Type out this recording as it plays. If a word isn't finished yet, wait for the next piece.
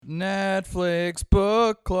Netflix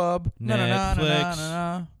book club.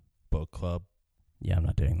 Netflix book club. Yeah, I'm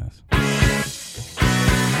not doing this.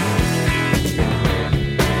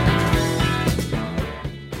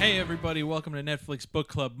 Hey everybody, welcome to Netflix Book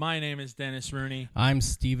Club. My name is Dennis Rooney. I'm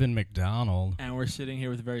Stephen McDonald. And we're sitting here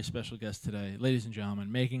with a very special guest today. Ladies and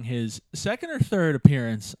gentlemen, making his second or third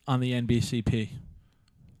appearance on the NBCP.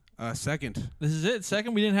 Second. This is it?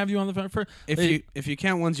 Second? We didn't have you on the phone for... If you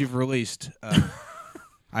count ones you've released,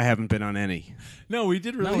 I haven't been on any. No, we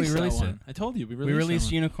did release we released that it. one. I told you, we We released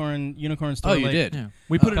that one. Unicorn Store. Oh, you did? Yeah.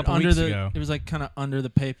 We put it couple under weeks the... ago. It was like kind of under the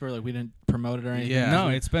paper, like we didn't promote it or anything. Yeah. No,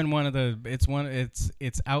 it's been one of the.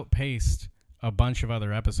 It's outpaced a bunch of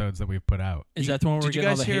other episodes that we've put out. Is that the one we're Did you getting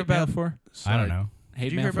all guys the hear hate mail about- for? I don't know. Hate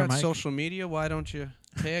Did you mail hear for about Mike? social media? Why don't you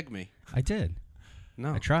tag me? I did.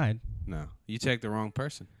 No. I tried. No. You tagged the wrong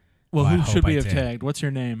person. Well, Well, I who hope should we I have did. tagged? What's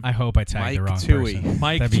your name? I hope I tagged Mike the wrong Toohey. person.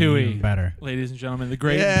 Mike That'd be Toohey. even better. Ladies and gentlemen, the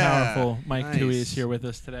great Yeah. and powerful Mike Nice. Toohey is here with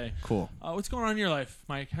us today. Cool. What's going on in your life,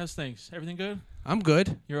 Mike? How's things? Everything good? I'm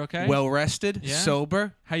good. You're okay? Well rested, Yeah?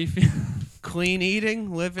 sober, How you feel? clean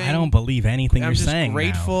eating, living. I don't believe anything I'm you're just saying.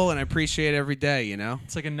 grateful and I appreciate every day, you know?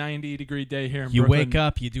 It's like a 90-degree day here in You Brooklyn. wake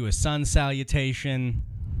up, you do a sun salutation.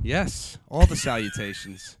 Yes. All the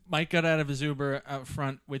salutations. Mike got out of his Uber out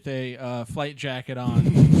front with a flight jacket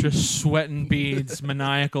on, just sweating beads,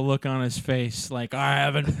 maniacal look on his face, like, I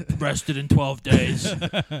haven't rested in 12 days.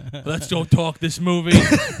 Let's go talk this movie.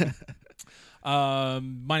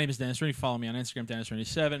 My name is Dennis Rooney. Follow me on Instagram,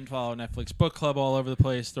 DennisRooney7. Follow Netflix Book Club all over the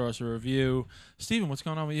place. Throw us a review. Steven, what's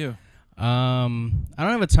going on with you? I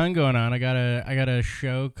don't have a ton going on. I got a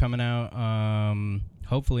show coming out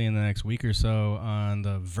hopefully in the next week or so on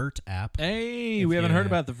the Vert app. Hey, If we haven't you- heard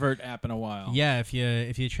about the Vert app in a while. Yeah, if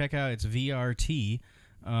you check out it's VRT.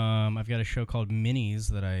 I've got a show called Minis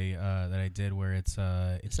that I did where it's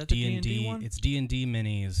that the D&D one? It's D&D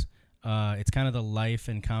Minis. It's kind of the life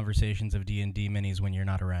and conversations of D&D Minis when you're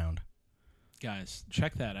not around. Guys,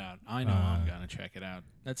 check that out. I know I'm gonna check it out.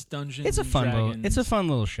 That's Dungeons It's a and fun Dragons,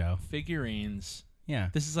 little show. figurines. Yeah.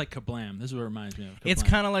 This is like Kablam. This is what it reminds me of. Kablam. It's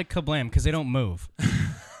kind of like Kablam because they don't move.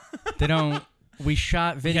 They don't. We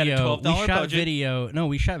shot We had a video. $12 budget.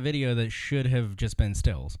 We shot video that should have just been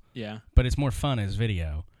stills, yeah. but it's more fun as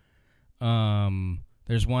video.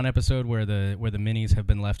 There's one episode where the minis have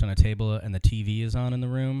been left on a table and the TV is on in the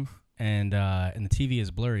room, and the TV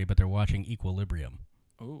is blurry, but they're watching Equilibrium.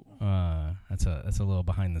 Oh, That's a little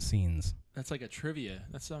behind the scenes. that's like a trivia.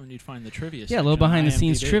 That's something you'd find in the trivia. Yeah, a little section on behind the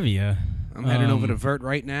scenes IMDb. trivia. I'm heading over to Vert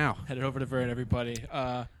right now. Headed over to Vert, everybody.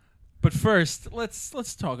 But first,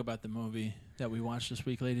 let's talk about the movie that we watched this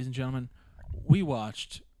week, ladies and gentlemen. We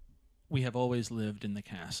watched We Have Always Lived in the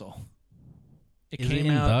Castle. Is it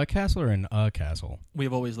in the castle or in a castle? We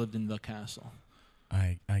Have Always Lived in the Castle.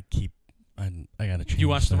 I gotta change. You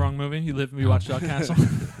watched the that. wrong movie? We watched The Castle?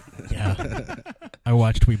 Yeah. I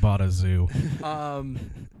watched We Bought a Zoo.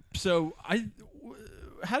 So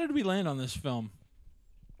how did we land on this film?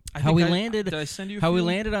 Did I send you a How we few?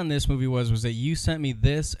 landed on this movie was that you sent me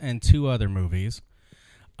this and two other movies.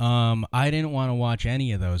 I didn't want to watch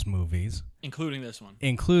any of those movies, Including this one.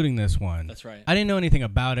 including this one. That's right. I didn't know anything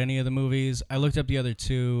about any of the movies. I looked up the other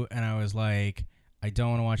two, and I was like, I don't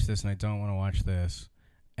want to watch this, and I don't want to watch this.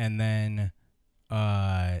 And then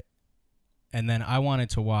I wanted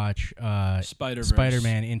to watch Spider-Verse.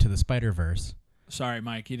 Spider-Man Into the Spider-Verse. Sorry,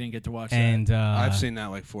 Mike, you didn't get to watch And I've seen that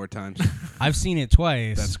like 4 times. I've seen it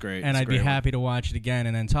twice. That's great. And It's I'd a be great one. happy to watch it again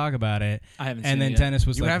and then talk about it. that. I haven't seen And it then yet. Dennis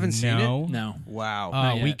was You like, haven't seen it? no. No. Wow.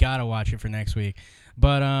 Not We yet. got to watch it for next week.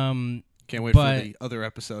 But Can't wait but- for the other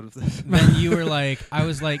episode of this. then you were like, I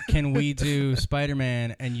was like, can we do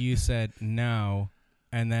Spider-Man? And you said no.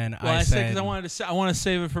 And then Well, I said because said, I want to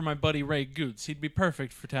save it for my buddy Ray Goots. He'd be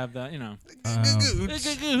perfect to have that,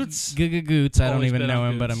 Goots. Goots. I don't Always even been know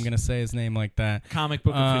on him, but Goots. I'm going to say his name like that. Comic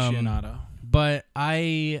book aficionado. But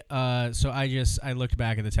I looked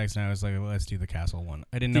back at the text and I was like, well, let's do the castle one.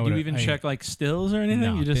 I didn't know Did you what even check like stills or anything?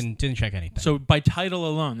 No, you just didn't check anything. so by title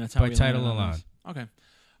alone. That's how By we title landed on alone. this.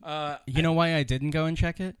 Okay. You know why I didn't go and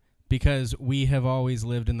check it? Because We Have Always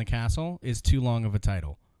Lived in the Castle is too long of a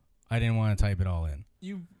title. I didn't want to type it all in.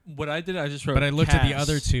 What I did, I just wrote. But I looked at the cast.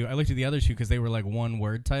 other two. I looked at the other two because they were like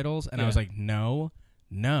one-word titles, and I Yeah. was like, no.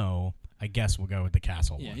 I guess we'll go with the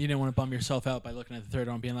castle Yeah, one. you didn't want to bum yourself out by looking at the third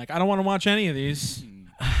one, being like, I don't want to watch any of these.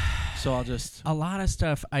 So I'll just. A lot of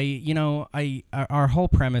stuff. Our whole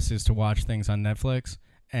premise is to watch things on Netflix,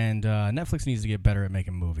 and Netflix needs to get better at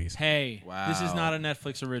making movies. Hey, this is Wow. not a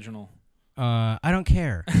Netflix original. I don't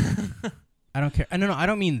care. I don't care. No, I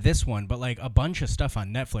don't mean this one, but like a bunch of stuff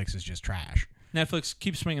on Netflix is just trash. Netflix,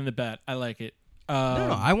 keep swinging the bat. I like it. No,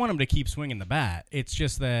 I want them to keep swinging the bat. It's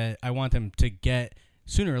just that I want them to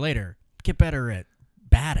sooner or later, get better at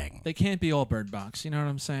batting. They can't be all Bird Box. You know what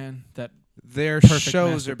I'm saying? That Their Perfect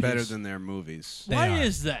shows are masterpiece. better than their movies. They why are.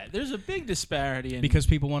 is that? There's a big disparity in Because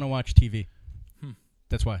people want to watch TV.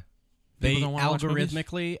 That's why. They People don't wanna watch movies?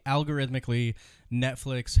 algorithmically,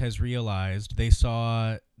 Netflix has realized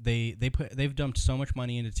they've dumped so much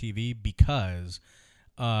money into TV because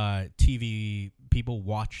TV people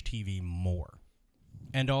watch TV more.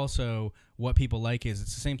 And also, what people like is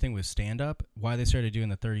it's the same thing with stand-up. Why they started doing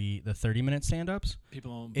the 30-minute stand-ups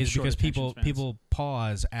people is short because attention spans. people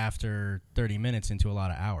pause after 30 minutes into a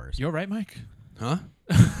lot of hours. You're right, Mike. Huh?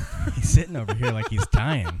 He's sitting over here like he's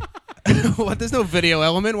dying. What? There's no video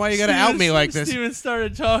element. Why you gotta out me like this? Steven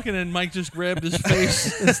started talking, and Mike just grabbed his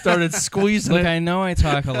face and started squeezing Look, it. I know I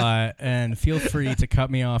talk a lot, and feel free to cut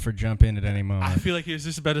me off or jump in at any I moment. feel like he was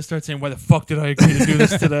just about to start saying, "Why the fuck did I agree to do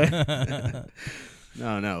this today?"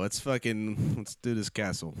 No. Let's do this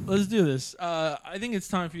castle. Let's do this. I think it's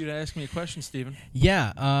time for you to ask me a question, Steven.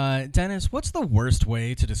 Yeah, Dennis, what's the worst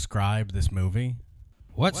way to describe this movie?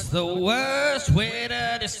 What's the worst way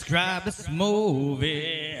to describe this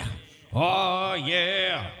movie? Oh,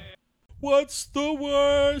 yeah. What's the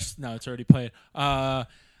worst? No, it's already played. I'd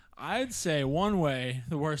say the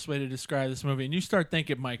worst way to describe this movie, and you start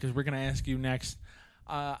thinking, Mike, because we're going to ask you next.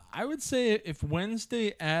 I would say if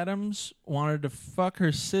Wednesday Addams wanted to fuck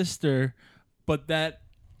her sister, but that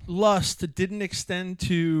lust didn't extend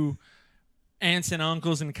to aunts and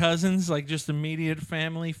uncles and cousins, like just immediate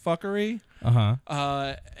family fuckery,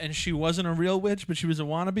 and she wasn't a real witch, but she was a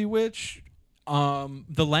wannabe witch,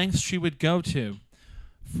 the lengths she would go to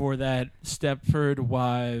for that Stepford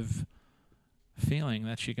wife feeling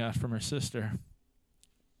that she got from her sister.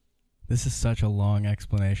 This is such a long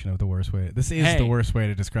explanation of the worst way. This is Hey. the worst way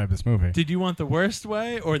to describe this movie. Did you want the worst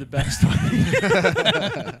way or the best way?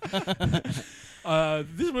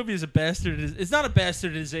 This movie is a bastard. It's not a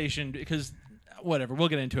bastardization because whatever. We'll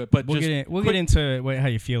get into it. But We'll get into how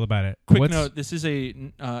you feel about it. Quick What's- note: this is a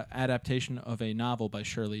adaptation of a novel by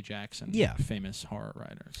Shirley Jackson, Yeah. famous horror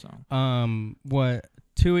writer. So what,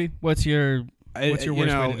 Tui? What's your worst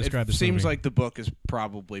way to describe it this seems movie? like the book is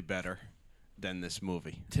probably better than this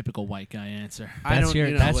movie. typical white guy answer. That's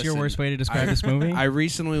your listen, worst way to describe this movie? I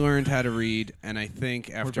recently learned how to read, and I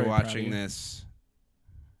think after very proud of watching you. this,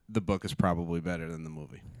 the book is probably better than the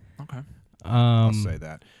movie. Okay. I'll say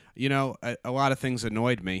that. A lot of things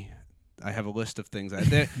annoyed me. I have a list of things.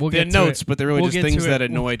 They're We'll get to notes, it. but they're really We'll just get things to that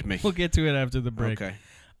it. annoyed me. We'll get to it after the break. Okay.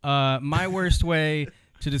 My worst way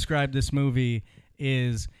to describe this movie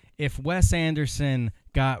is if Wes Anderson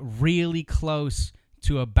got really close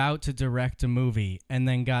to about to direct a movie and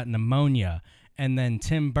then got pneumonia, and then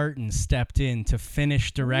Tim Burton stepped in to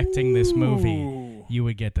finish directing this movie, Ooh. you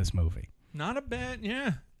would get this movie. Not a bad,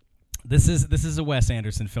 yeah. This is a Wes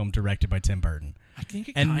Anderson film directed by Tim Burton, I think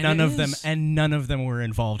it and kinda none of them were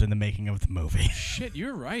involved in the making of the movie. Shit,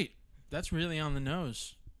 you're right. That's really on the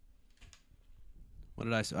nose. What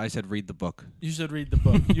did I say? I said read the book. You should read the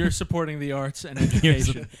book. You're supporting the arts and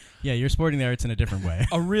education. Yeah, you're sporting the arts in a different way.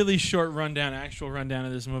 A really short actual rundown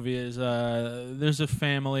of this movie is there's a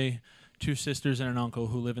family, 2 sisters and an uncle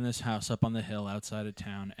who live in this house up on the hill outside of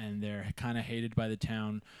town, and they're kind of hated by the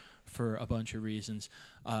town for a bunch of reasons.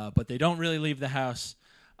 But they don't really leave the house.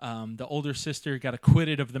 The older sister got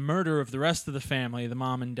acquitted of the murder of the rest of the family, the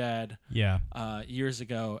mom and dad, Yeah, years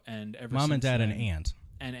ago, and ever mom since and dad then, and aunt,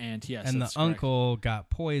 and aunt, yes, and the that's correct. uncle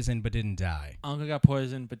got poisoned but didn't die. Uncle got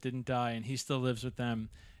poisoned but didn't die, and he still lives with them.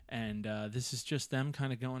 And this is just them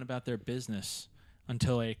kind of going about their business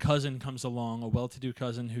until a cousin comes along, a well-to-do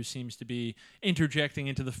cousin who seems to be interjecting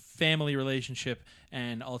into the family relationship.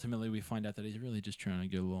 And ultimately, we find out that he's really just trying to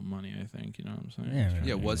get a little money, I think. You know what I'm saying?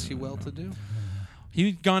 Yeah, was he well-to-do?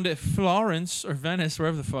 He'd gone to Florence or Venice,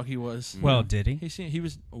 wherever the fuck he was. Well, did he? He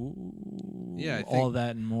was... Ooh, Yeah, I think- all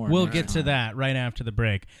that and more. We'll next get to time. that right after the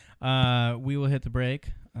break. We will hit the break.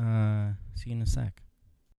 See you in a sec.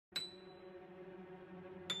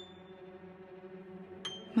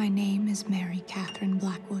 My name is Mary Catherine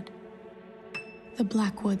Blackwood. The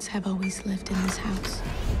Blackwoods have always lived in this house.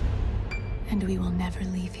 And we will never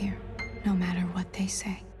leave here, no matter what they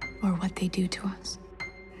say or what they do to us.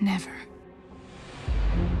 Never.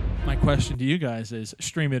 My question to you guys is,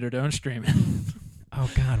 stream it or don't stream it. Oh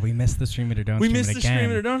God, we missed the stream it or don't. We stream missed it the again.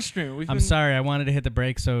 stream it or don't stream it. We've I'm been- sorry. I wanted to hit the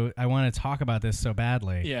break, so I want to talk about this so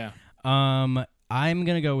badly. Yeah. I'm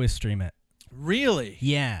gonna go with stream it. Really?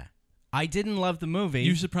 Yeah, I didn't love the movie.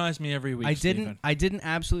 You surprise me every week, I Stephen. didn't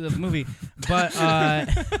absolutely love the movie, but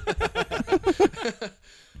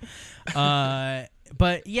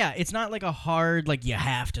But yeah, it's not like a hard like you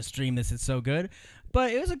have to stream this. It's so good.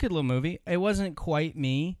 But it was a good little movie. It wasn't quite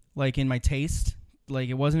me, like in my taste. Like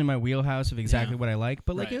it wasn't in my wheelhouse of exactly what I like.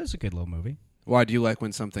 But like it was a good little movie. Why do you like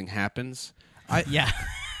when something happens? Yeah.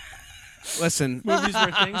 Listen, Movies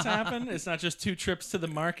where things happen. It's not just 2 trips to the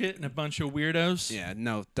market and a bunch of weirdos. yeah,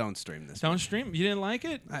 no, don't stream this. Don't stream. You didn't like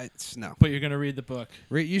it, No. but you're gonna read the book.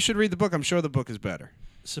 You should read the book. I'm sure the book is better.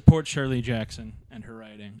 Support Shirley Jackson and her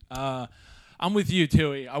writing. I'm with you,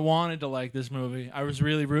 Tui. I wanted to like this movie. I was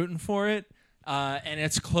really rooting for it, and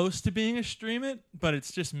it's close to being a stream it, but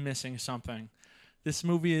it's just missing something. This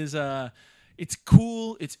movie is it's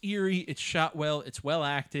cool, it's eerie, it's shot well, it's well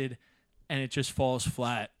acted, and it just falls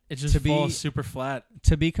flat. It just falls super flat.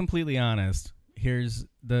 To be completely honest, here's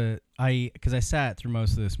because I sat through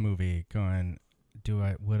most of this movie going,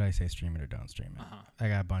 would I say stream it or don't stream it? I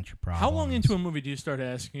got a bunch of problems. How long into a movie do you start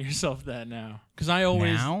asking yourself that now? Because I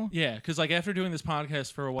always because like after doing this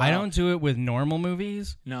podcast for a while, I don't do it with normal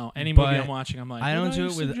movies. No, any movie I'm watching, I'm like, I don't do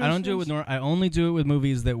it with I only do it with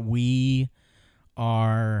movies that we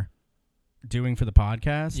are doing for the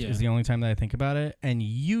podcast. Yeah. Is the only time that I think about it, and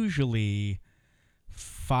usually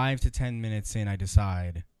 5 to 10 minutes in, I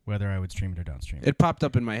decide whether I would stream it or don't stream it. It popped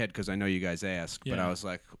up in my head because I know you guys asked, but Yeah. I was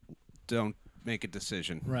like, don't make a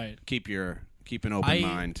decision. Right. Keep an open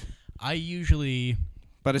mind. I usually,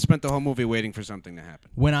 But I spent the whole movie waiting for something to happen.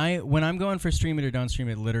 when I'm going for stream it or don't stream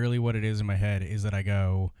it, literally what it is in my head is that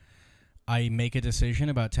I make a decision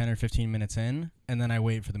about 10 or 15 minutes in, and then I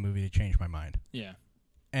wait for the movie to change my mind. Yeah.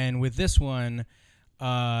 And with this one,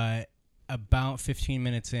 about 15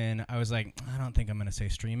 minutes in, I was like, I don't think I'm going to say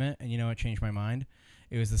stream it. And you know what changed my mind?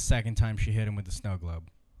 It was the second time she hit him with the snow globe.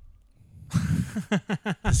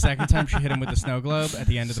 The second time she hit him with the snow globe at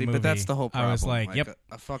the end of the movie. But that's the whole problem. I was like, yep.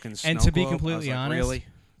 A fucking snow And to be globe? completely I was like, honest, really?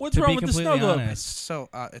 What's to wrong be with the snow completely globe? honest, So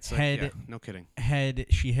it's Had- like, yeah, no kidding. had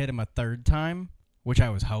she hit him a third time, which I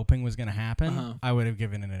was hoping was going to happen, Uh-huh. I would have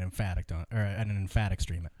given it an emphatic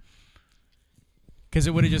stream it. Because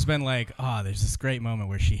it would have just been like, there's this great moment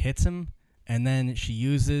where she hits him, and then she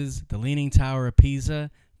uses the Leaning Tower of Pisa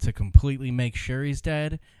to completely make sure he's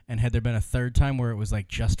dead. And had there been a third time where it was like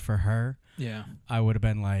just for her, Yeah. I would have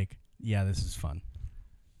been like, yeah, this is fun.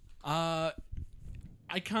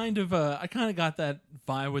 I kind of got that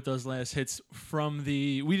vibe with those last hits from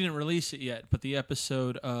we didn't release it yet, but the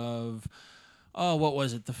episode of what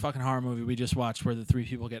was it? The fucking horror movie we just watched where the 3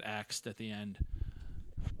 people get axed at the end.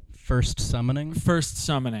 First Summoning? First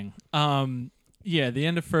Summoning. The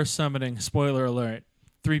end of First Summoning, spoiler alert,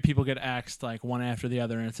 3 people get axed like one after the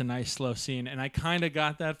other, and it's a nice slow scene. And I kind of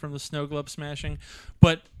got that from the snow globe smashing.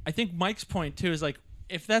 But I think Mike's point, too, is like,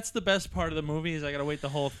 if that's the best part of the movie, is I got to wait the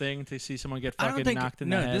whole thing to see someone get fucking knocked in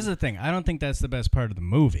the head. No, this is the thing. I don't think that's the best part of the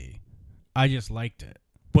movie. I just liked it.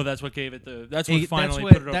 Well, that's what gave it that's what finally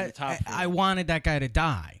what- put it over the top. I wanted that guy to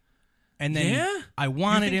die. And then Yeah? I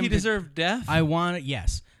wanted you think him he to deserved death? I wanted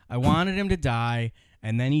him to die,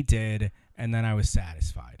 and then he did, and then I was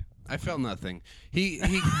satisfied. I felt nothing.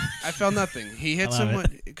 I felt nothing. He hit I love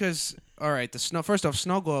someone because all right, the snow. First off,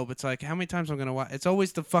 snow globe. It's like how many times I'm gonna watch. It's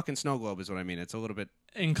always the fucking snow globe, is what I mean. It's a little bit.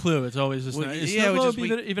 In Clue, it's always just Well, is yeah, snow which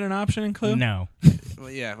globe is even an option in Clue? No. Well,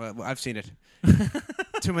 yeah, well, I've seen it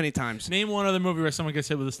too many times. Name one other movie where someone gets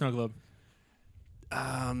hit with a snow globe.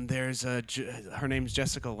 There's her name's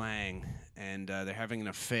Jessica Lange, and they're having an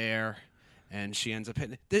affair, and she ends up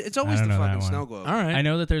hitting. It's always I the don't know that fucking one. snow globe. All right. I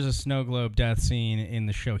know that there's a snow globe death scene in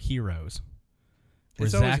the show Heroes, where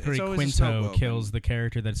It's always- Zachary it's always a snow Quinto globe. kills the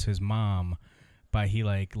character that's his mom by he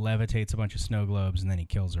like levitates a bunch of snow globes and then he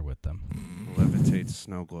kills her with them. Levitates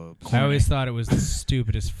snow globes. I always thought it was the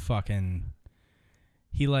stupidest fucking.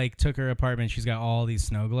 He like took her apartment. She's got all these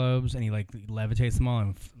snow globes, and he like levitates them all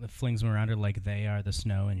and flings them around her like they are the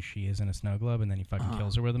snow, and she isn't a snow globe. And then he fucking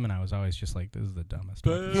kills her with them. And I was always just like, "This is the dumbest."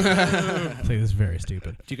 Boo. It's like, this is very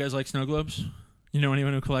stupid. Do you guys like snow globes? You know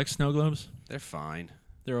anyone who collects snow globes? They're fine.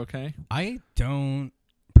 They're okay? I don't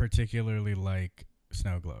particularly like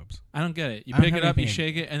snow globes. I don't get it. You I don't pick have it up, you anything-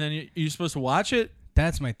 shake it, and then you're supposed to watch it?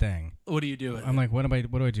 That's my thing. What do you do with I'm it? like, what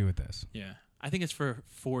do I do with this? Yeah. I think it's for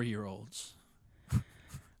 4-year-olds.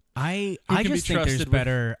 I Who can be just think there's trusted with-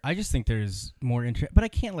 better. I just think there's more interest. But I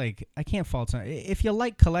can't fault some. If you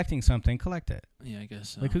like collecting something, collect it. Yeah, I guess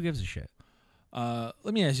so. Like, who gives a shit?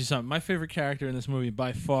 Let me ask you something. My favorite character in this movie,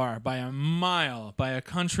 by far, by a mile, by a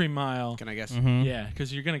country mile. Can I guess? Mhm. Yeah,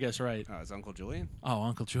 because you're going to guess right. It's Uncle Julian. Oh,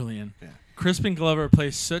 Uncle Julian. Yeah. Crispin Glover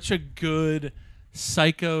plays such a good,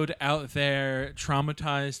 psychoed, out there,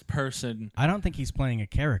 traumatized person. I don't think he's playing a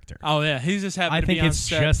character. Oh, yeah. He's just happy I to think be on it's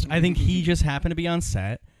set. just. I think he just happened to be on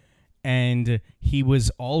set, and he was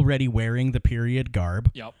already wearing the period garb.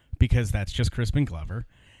 Yep. because that's just Crispin Glover.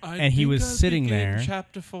 I And he think was I'll sitting begin there.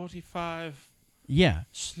 Chapter 45 Yeah.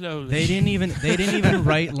 slowly. They didn't even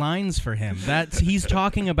write lines for him. He's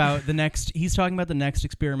talking about the next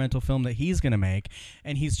experimental film that he's going to make,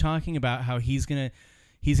 and he's talking about how he's going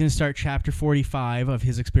to start chapter 45 of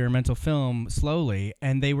his experimental film slowly,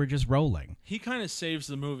 and they were just rolling. He kind of saves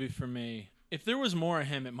the movie for me. If there was more of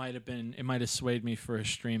him, it might have swayed me for a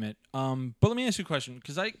stream it. But let me ask you a question,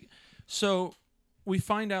 so we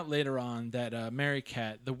find out later on that Mary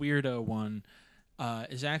Cat, the weirdo one,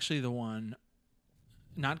 is actually the one,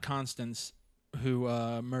 not Constance, who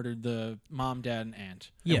murdered the mom, dad, and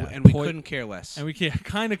aunt. Yeah, and we couldn't care less. And we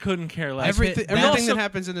kind of couldn't care less. Everything that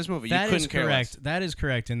happens in this movie, you That couldn't is care correct. less. That is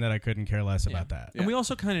correct in that I couldn't care less about that. And we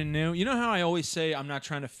also kind of knew. You know how I always say I'm not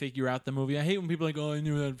trying to figure out the movie? I hate when people are like, oh, I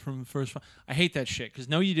knew that from the first film. I hate that shit because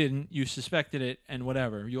no, you didn't. You suspected it and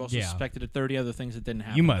whatever. You also suspected 30 other things that didn't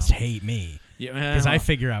happen. You must hate me because I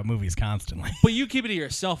figure out movies constantly. But you keep it to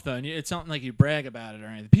yourself, though. And it's not like you brag about it or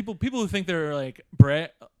anything. People who think they're like,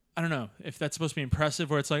 I don't know if that's supposed to be impressive,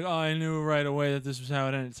 where it's like, oh, I knew right away that this was how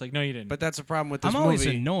it ended. It's like, no, you didn't. But that's a problem with this I'm movie. always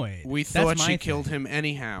annoyed. We That's thought my she thing. killed him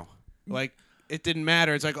anyhow. Like, it didn't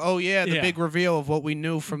matter. It's like, oh, yeah, the big reveal of what we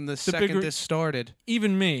knew from the second this started.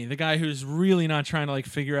 Even me, the guy who's really not trying to like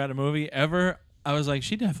figure out a movie ever, I was like,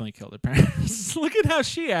 she definitely killed her parents. Look at how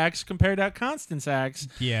she acts compared to how Constance acts.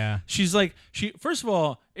 Yeah. She's like, first of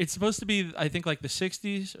all, it's supposed to be, I think, like the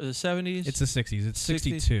 60s or the 70s. It's the 60s. It's 60s?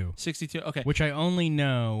 62. 62, okay. Which I only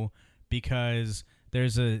know because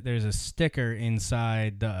there's a sticker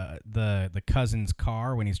inside the cousin's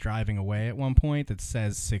car when he's driving away at one point that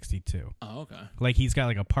says 62. Oh, okay. Like he's got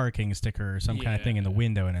like a parking sticker or some kind of thing in the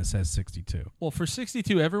window and it says 62. Well, for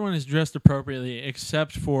 62, everyone is dressed appropriately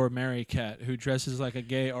except for Mary Cat, who dresses like a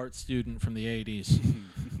gay art student from the 80s.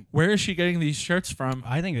 Where is she getting these shirts from?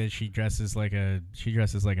 I think that she dresses like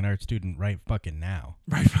an art student right fucking now.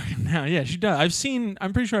 Right fucking now. Yeah, she does.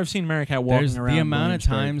 I'm pretty sure I've seen Mary Cat walking around. The amount of Williamsburg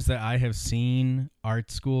times that I have seen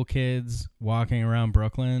art school kids walking around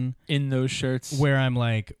Brooklyn in those shirts where I'm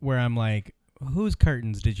like, whose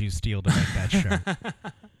curtains did you steal to make that shirt?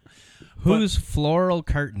 Whose floral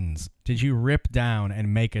curtains did you rip down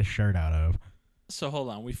and make a shirt out of? So hold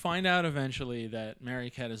on. We find out eventually that Mary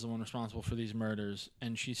Cat is the one responsible for these murders,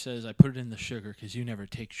 and she says, "I put it in the sugar because you never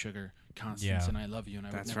take sugar, Constance, and I love you, and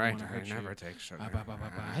I would never want to hurt you." I never take sugar.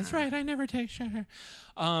 That's right. I never take sugar.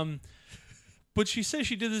 But she says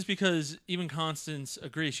she did this because even Constance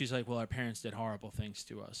agrees. She's like, well, our parents did horrible things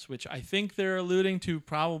to us, which I think they're alluding to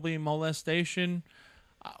probably molestation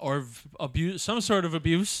or abuse, some sort of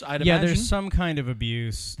abuse, I'd imagine. Yeah, there's some kind of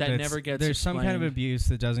abuse. That never gets There's some kind of explained. abuse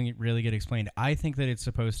that doesn't really get explained. I think that it's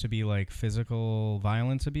supposed to be like physical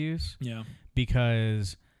violence abuse. Yeah.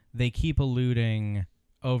 Because they keep alluding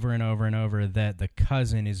over and over and over that the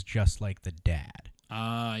cousin is just like the dad.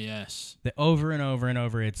 Ah, yes. The over and over and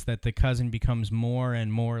over, it's that the cousin becomes more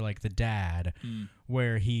and more like the dad,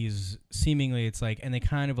 where he's seemingly, it's like, and they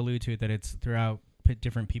kind of allude to it that it's throughout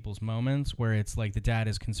different people's moments, where it's like the dad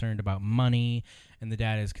is concerned about money, and the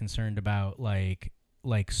dad is concerned about like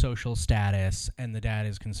social status, and the dad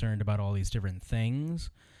is concerned about all these different things,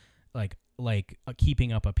 like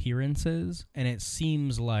keeping up appearances, and it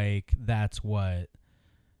seems like that's what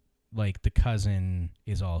like the cousin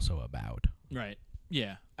is also about. Right.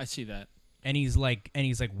 Yeah, I see that. And he's like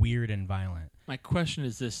weird and violent. My question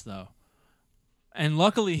is this, though. And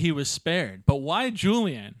luckily he was spared. But why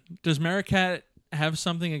Julian? Does Mary Cat have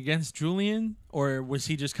something against Julian? Or was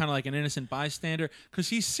he just kind of like an innocent bystander? Because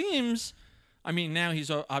he seems... I mean, now he's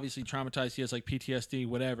obviously traumatized. He has like PTSD,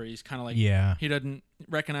 whatever. He's kind of like... Yeah. He doesn't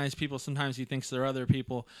recognize people. Sometimes he thinks they're other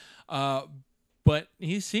people. But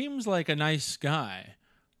he seems like a nice guy.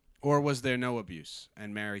 Or was there no abuse,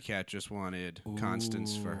 and Mary Cat just wanted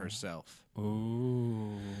Constance for herself?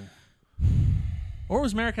 Ooh. Or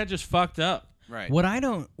was Mary Cat just fucked up? Right. What I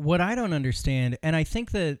don't understand, and I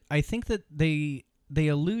think that they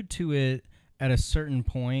allude to it at a certain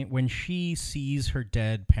point when she sees her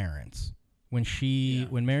dead parents. When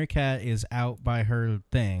Mary Cat is out by her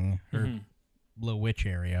thing, her little witch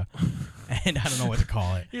area, and I don't know what to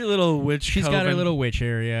call it. Your little witch. She's got her coven. little witch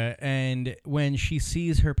area, and when she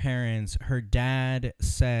sees her parents, her dad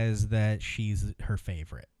says that she's her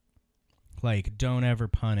favorite. Like, don't ever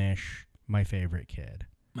punish my favorite kid.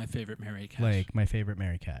 My favorite Mary Cat. Like, my favorite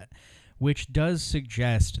Mary Cat. Which does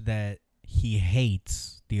suggest that he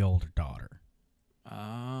hates the older daughter.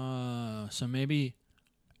 So maybe...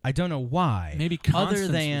 I don't know why. Maybe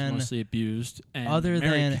Constance was mostly abused. And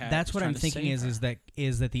Mary Cat that's was what I'm trying to thinking save her.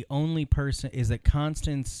 is that the only person is that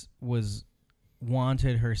Constance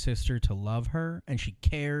wanted her sister to love her, and she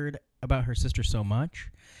cared about her sister so much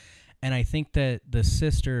And I think that the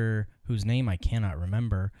sister, whose name I cannot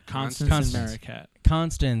remember, Constance and Mary Cat.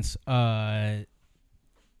 Constance,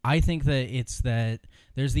 I think that it's that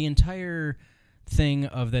there's the entire thing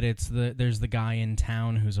of that there's the guy in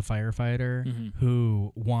town who's a firefighter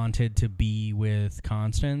who wanted to be with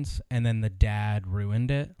Constance, and then the dad ruined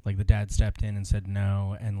it. Like the dad stepped in and said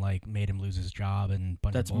no, and like made him lose his job and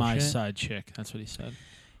bunch That's of my bullshit. side chick. That's what he said.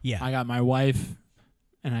 Yeah, I got my wife,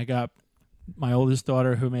 and I got my oldest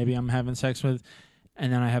daughter, who maybe I'm having sex with,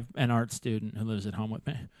 and then I have an art student who lives at home with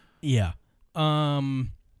me. yeah.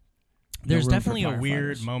 There's room for definitely a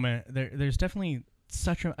weird firefighters. moment. There's definitely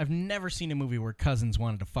I've never seen a movie where cousins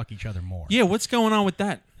wanted to fuck each other more. Yeah, what's going on with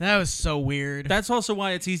that? That was so weird. That's also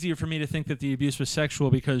why it's easier for me to think that the abuse was sexual,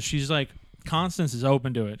 because she's like, Constance is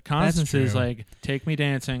open to it. Constance is true. like, take me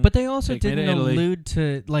dancing. But they also Take me to didn't Italy. allude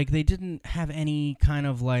to, like, they didn't have any kind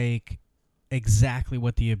of, like, exactly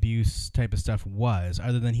what the abuse type of stuff was,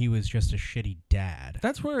 other than he was just a shitty dad.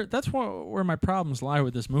 That's where my problems lie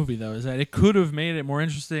with this movie, though, is that it could have made it more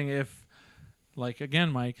interesting if, like,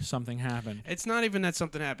 again, Mike, something happened. It's not even that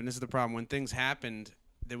something happened. This is the problem. When things happened,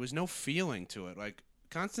 there was no feeling to it. Like,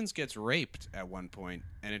 Constance gets raped at one point,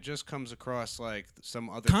 and it just comes across like some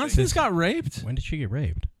other Constance thing. got raped? When did she get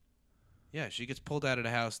raped? Yeah, she gets pulled out of the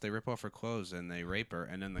house. They rip off her clothes, and they rape her.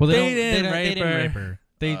 And then the Well, They they didn't rape didn't her. rape her.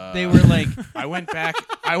 They were like, I went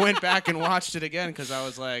back and watched it again because I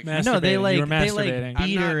was like, Man. no, they Masturbating. You were like masturbating.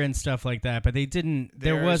 beat I'm her not- and stuff like that, but they didn't.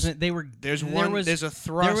 There There's- wasn't. They were. there's there one. was- There's a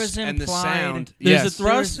thrust there was and the implied- sound. There's Yes. a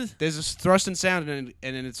thrust? There's a thrust and sound, and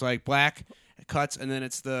then it's like black cuts, and then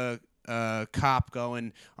it's the cop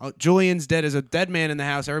going, oh, Julian's dead. There's a dead man in the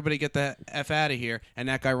house. Everybody get the F out of here. And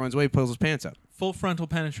that guy runs away, pulls his pants up. Full frontal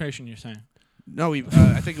penetration, you're saying? No, I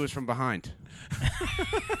think it was from behind.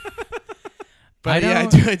 But I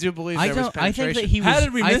I do believe there was I penetration. think that he was. How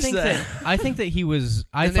did we I miss think that? I think that he was.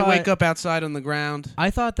 I and thought, they wake up outside on the ground. I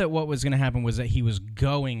thought that what was going to happen was that he was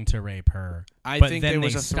going to rape her. I but think then there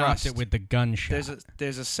was they a stopped thrust. it with the gunshot.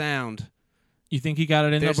 There's a sound. You think he got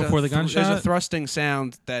it in there There's a before the There's gunshot? a thrusting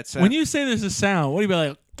sound that's When you say there's a sound, what do you be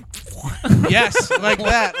like? yes, like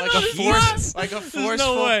that, like a force, Jesus. like a There's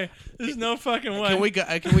forceful. no way. There's no fucking way.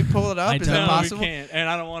 Can we pull it up? I Is don't. that No, possible? we can't, and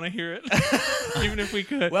I don't want to hear it, even if we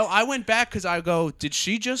could. Well, I went back because I go, did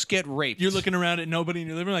she just get raped? You're looking around at nobody in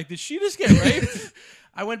your living room like, did she just get raped?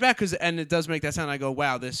 I went back and it does make that sound. I go,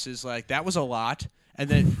 wow, this is like that was a lot, and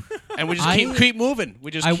then we just keep moving. We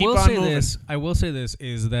just I keep will on say moving. this. I will say this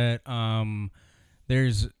is that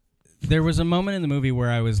there was a moment in the movie where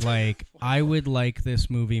I was like, I would like this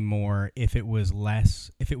movie more if it was less.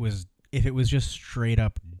 If it was just straight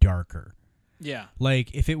up darker. Yeah.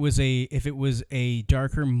 Like if it was a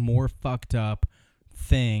darker, more fucked up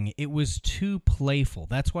thing, it was too playful.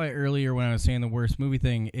 That's why earlier when I was saying the worst movie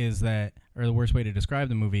thing is that, or the worst way to describe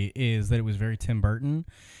the movie is that it was very Tim Burton,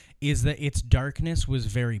 is that its darkness was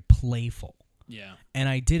very playful. Yeah. And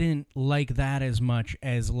I didn't like that as much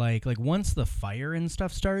as like once the fire and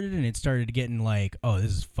stuff started and it started getting like, oh,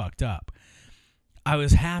 this is fucked up. I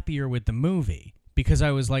was happier with the movie. Because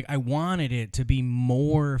I was like, I wanted it to be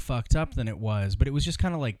more fucked up than it was, but it was just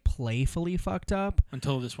kind of like playfully fucked up.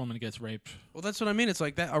 Until this woman gets raped. Well, that's what I mean. It's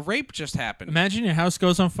like that. A rape just happened. Imagine your house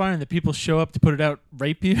goes on fire and the people show up to put it out,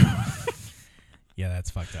 rape you. Yeah,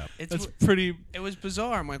 that's fucked up. That's pretty. It was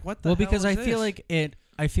bizarre. I'm like, what the Well, hell because is I feel this? like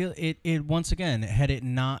it once again, had it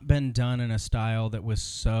not been done in a style that was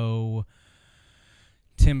so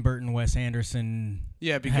Tim Burton, Wes Anderson,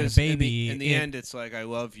 yeah, had a because baby, in the end, it's like I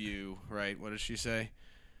love you, right? What does she say?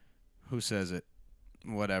 Who says it?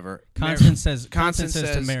 Whatever. Constance says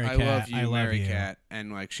to Mary I Cat, love you, I love Mary you. Cat,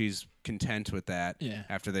 and like she's content with that. Yeah.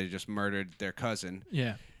 After they just murdered their cousin,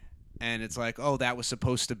 Yeah. and it's like, oh, that was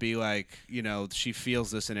supposed to be like, she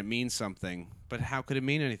feels this and it means something, but how could it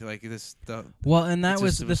mean anything like this? Well, and that It's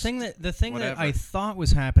was just- it the was thing that whatever. I thought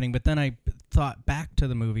was happening, but then I thought back to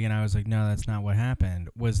the movie and I was like, no, that's not what happened.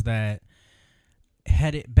 Was that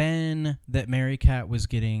had it been that Mary Cat was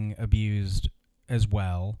getting abused as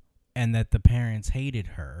well, and that the parents hated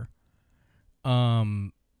her,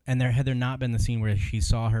 and had there not been the scene where she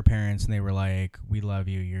saw her parents and they were like, "We love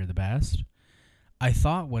you, you're the best." I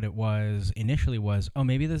thought what it was initially was, oh,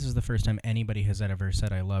 maybe this is the first time anybody has ever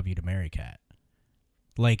said "I love you" to Mary Cat.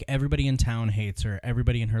 Like, everybody in town hates her.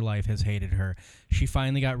 Everybody in her life has hated her. She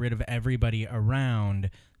finally got rid of everybody around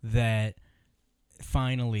that.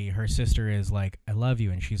 Finally, her sister is like, I love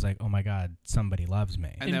you. And she's like, oh, my God, somebody loves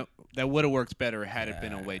me. And that would have worked better had it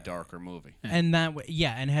been a way darker movie. And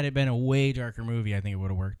and had it been a way darker movie, I think it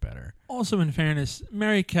would have worked better. Also, in fairness,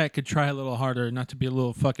 Mary Cat could try a little harder not to be a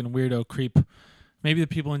little fucking weirdo creep. Maybe the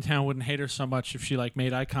people in town wouldn't hate her so much if she like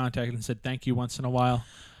made eye contact and said thank you once in a while.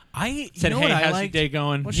 Said, "Hey, how's your day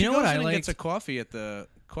going?" Well, You she know goes what I in and liked? gets a coffee at the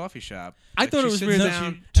coffee shop. I thought she it was sits weird that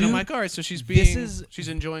down, she- and I'm like, all right, so she's she's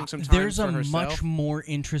enjoying some time There's for a herself. much more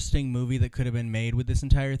interesting movie that could have been made with this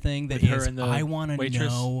entire thing. That With her is, and the I want to waitress?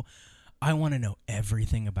 know. I want to know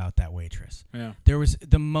everything about that waitress. Yeah. There was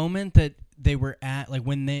the moment that they were at, like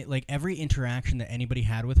when they, like every interaction that anybody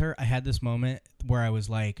had with her, I had this moment where I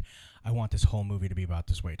was like, I want this whole movie to be about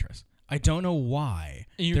this waitress. I don't know why.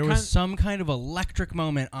 There was some kind of electric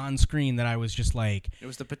moment on screen that I was just like, It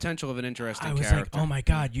was the potential of an interesting I was character. like, oh my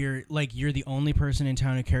God, you're the only person in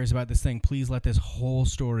town who cares about this thing. Please let this whole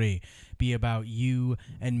story be about you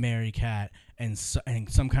and Mary Cat and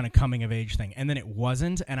some kind of coming of age thing. And then it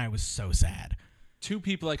wasn't, and I was so sad. Two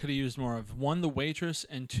people I could have used more of. One, the waitress,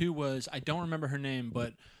 and two was, I don't remember her name,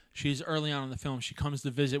 but she's early on in the film. She comes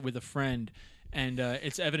to visit with a friend, and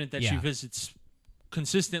it's evident that she Yeah. visits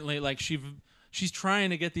consistently. Like she's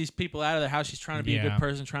trying to get these people out of their house. She's trying to be a Yeah. good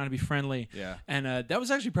person, trying to be friendly. Yeah. And that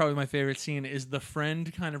was actually probably my favorite scene, is the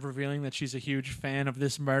friend kind of revealing that she's a huge fan of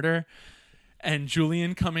this murder, and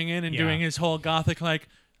Julian coming in and Yeah. doing his whole gothic like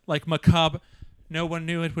macabre. No one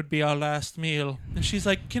knew it would be our last meal. And she's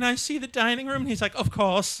like, "Can I see the dining room?" And he's like, "Of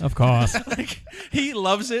course." Of course. Like, he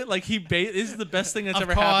loves it. Like, this is the best thing that's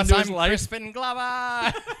ever happened to his life. Crispin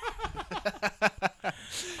Glover.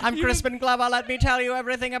 I'm Crispin Glover. Let me tell you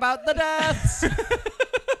everything about the deaths.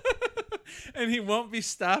 And he won't be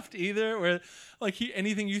stopped either. Where like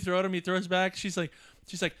anything you throw at him, he throws back. She's like,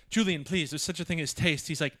 "Julian, please. There's such a thing as taste."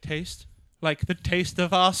 He's like, "Taste? Like the taste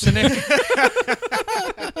of arsenic?"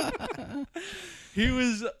 He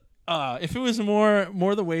was. If it was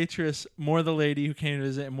more the waitress, more the lady who came to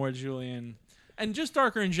visit, and more Julian, and just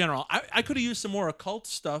darker in general. I could have used some more occult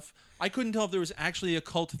stuff. I couldn't tell if there was actually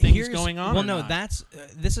occult things going on. Well, or no, not. that's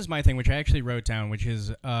this is my thing, which I actually wrote down, which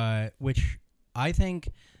is which I think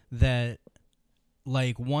that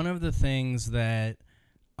like one of the things that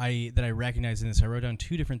I recognize in this, I wrote down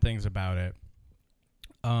two different things about it.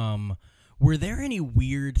 Were there any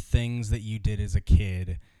weird things that you did as a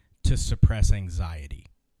kid to suppress anxiety?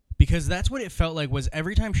 Because that's what it felt like, was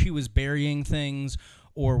every time she was burying things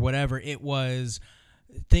or whatever, it was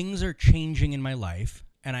things are changing in my life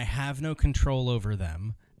and I have no control over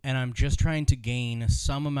them, and I'm just trying to gain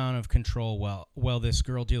some amount of control while this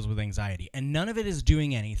girl deals with anxiety. And none of it is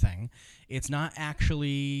doing anything. It's not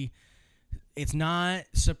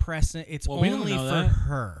suppressing. It's Well, we don't only know for that.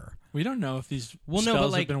 her. We don't know if these Well, no, spells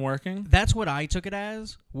but, like, have been working. That's what I took it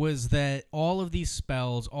as, was that all of these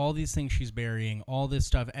spells, all these things she's burying, all this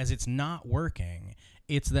stuff, as it's not working,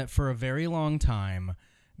 it's that for a very long time,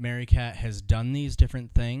 Mary Cat has done these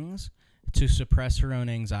different things to suppress her own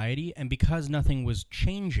anxiety, and because nothing was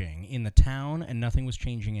changing in the town and nothing was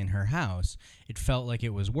changing in her house, it felt like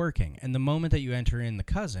it was working. And the moment that you enter in the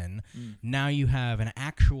cousin, now you have an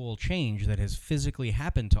actual change that has physically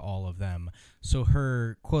happened to all of them, so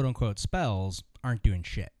her quote-unquote spells aren't doing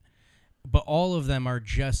shit. But all of them are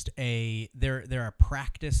just they're a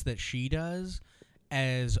practice that she does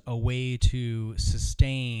as a way to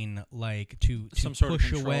sustain, like to Some sort of push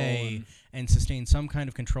control away and sustain some kind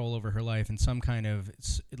of control over her life and some kind of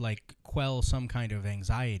like quell some kind of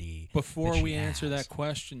anxiety. Before that we she answer has. that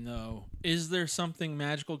question, though, is there something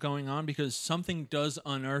magical going on? Because something does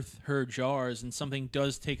unearth her jars, and something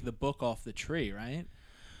does take the book off the tree, right?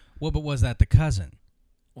 Well, but was that the cousin?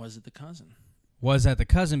 Was it the cousin? Was that the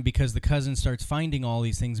cousin? Because the cousin starts finding all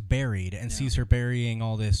these things buried and sees her burying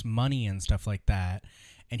all this money and stuff like that,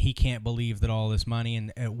 and he can't believe that all this money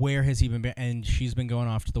and where has he been? And she's been going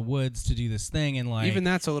off to the woods to do this thing, and like Even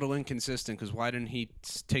that's a little inconsistent, because why didn't he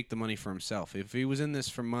take the money for himself? If he was in this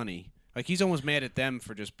for money, like he's almost mad at them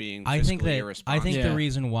for just being fiscally irresponsible. the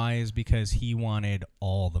reason why is because he wanted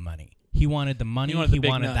all the money. He wanted the money. He wanted the big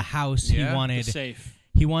wanted nut. the house. Yeah. He wanted The safe.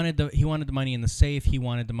 He wanted the money in the safe. He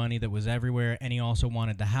wanted the money that was everywhere, and he also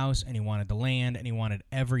wanted the house, and he wanted the land, and he wanted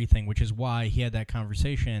everything. Which is why he had that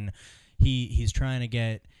conversation. He's trying to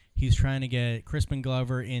get Crispin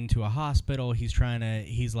Glover into a hospital.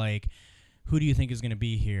 He's like, who do you think is going to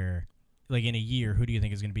be here? Like in a year, who do you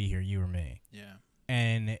think is going to be here, you or me? Yeah.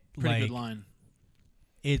 And Pretty like, good line.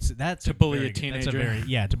 that's To a bully very a good- that's a teenager.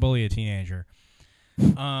 very, to bully a teenager.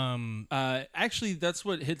 Actually, that's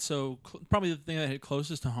what hit probably the thing that hit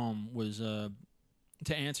closest to home was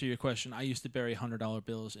to answer your question. I used to bury $100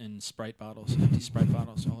 bills in Sprite bottles, empty Sprite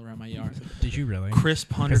bottles, all around my yard. Did you really? Crisp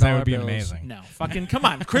 $100 'Cause that would be bills. amazing. No, fucking come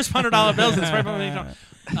on, crisp $100 bills in Sprite bottles.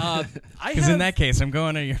 Because in that case, I'm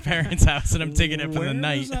going to your parents' house and I'm digging it for Where the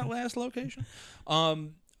night. is that last location?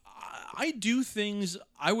 I do things.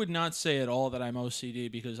 I would not say at all that I'm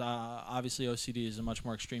OCD because obviously OCD is a much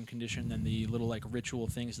more extreme condition than the little like ritual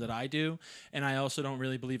things that I do, and I also don't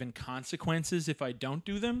really believe in consequences if I don't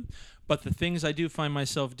do them. But the things I do find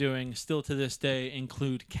myself doing still to this day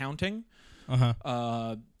include counting,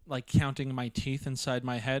 like counting my teeth inside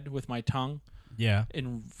my head with my tongue. Yeah.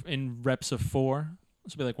 In reps of 4.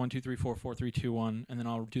 This will be like 1, 2, 3, 4, 4, 3, 2, 1, and then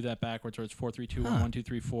I'll do that backwards, where it's 4, 3, 2, 1, 1, 2,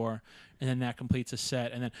 3, 4, and then that completes a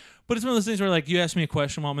set. And then, but it's one of those things where like you ask me a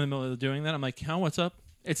question while I'm in the middle of doing that, I'm like, "Huh, what's up?"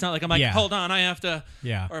 It's not like I'm like, "Hold on, I have to,"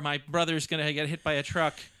 or my brother's gonna get hit by a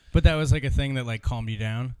truck. But that was like a thing that like calmed you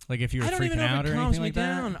down, like if you were freaking out or anything like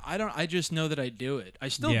that. I just know that I do it. I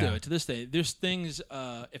still do it to this day. There's things.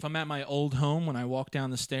 If I'm at my old home, when I walk down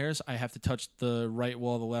the stairs, I have to touch the right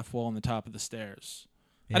wall, the left wall, and the top of the stairs.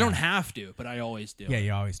 I don't have to, but I always do. Yeah,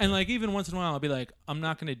 you always do. And like even once in a while, I'll be like, I'm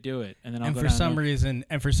not going to do it, and then I'll and go for down some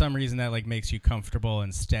reason, that like makes you comfortable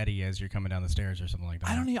and steady as you're coming down the stairs or something like that.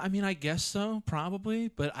 I mean, I guess so, probably,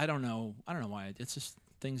 but I don't know. I don't know why. It's just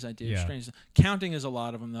things I do. Yeah. Strange. Counting is a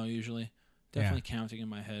lot of them though. Usually, definitely counting in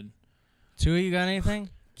my head. Tui, you got anything?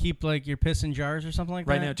 Keep like your piss in jars or something like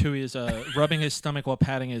that. Right now, Tui is rubbing his stomach while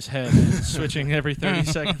patting his head, and switching every 30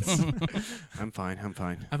 seconds. I'm fine.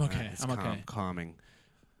 I'm okay. It's I'm okay. Calming.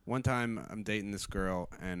 One time I'm dating this girl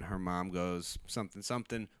and her mom goes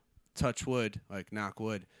something, touch wood, like knock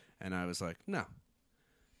wood, and I was like no,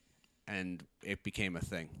 and it became a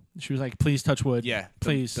thing. She was like, "Please touch wood." Yeah,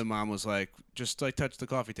 please. The mom was like, "Just like touch the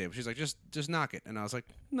coffee table." She's like, "Just knock it," and I was like,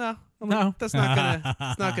 "No, that's not gonna,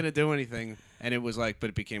 it's not gonna do anything." And it was like, but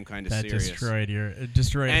it became kind of serious. It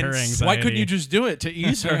destroyed And her anxiety. Why couldn't you just do it to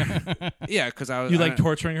ease her? Yeah, because I was. You like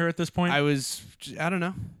torturing her at this point? I don't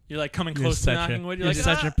know. You're like coming close to knocking wood. You're like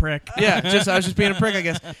such a prick. Yeah, I was just being a prick, I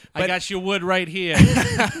guess. But I got your wood right here.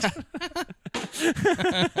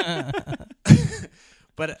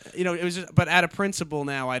 But it was just. But out of principle,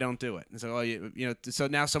 now I don't do it. And so, so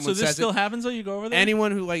now someone So says this still it. happens though. You go over there.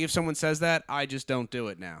 Anyone who if someone says that, I just don't do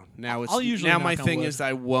it now. Now it's I'll usually now knock my on thing wood. is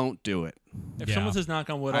I won't do it. If Yeah. someone says knock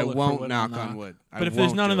on wood, I I'll look for won't wood knock and on wood. But if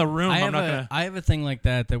there's none in the room, I'm not gonna. I have a thing like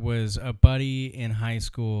that was a buddy in high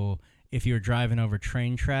school. If you were driving over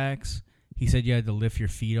train tracks, he said you had to lift your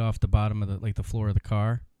feet off the bottom of the floor of the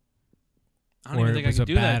car. I don't even think I could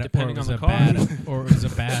do that, depending on the car. Or it was a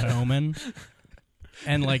bad omen.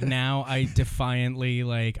 And like now, I defiantly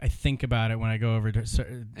I think about it when I go over to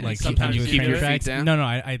sometimes you keep train your feet tracks. down? No,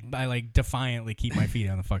 I like defiantly keep my feet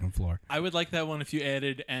on the fucking floor. I would like that one if you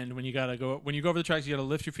added, and when you go over the tracks, you gotta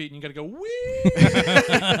lift your feet and you gotta go wee.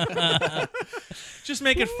 Just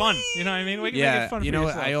make it fun. You know what I mean? Make it fun. You for know what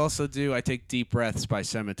yourself. I also do? I take deep breaths by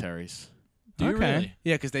cemeteries. Do you Okay. really?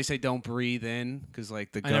 Yeah, because they say don't breathe in, because like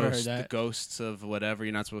I never heard that. the ghosts of whatever,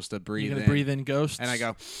 you're not supposed to breathe You're in. gonna breathe in ghosts. And I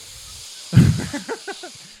go,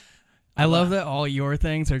 I love that all your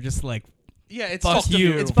things are just like yeah, it's Fuck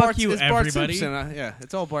you. It's Fuck Bart, you, it's Bart everybody. Simpson. Yeah,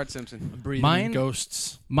 it's all Bart Simpson. breathing Mine- in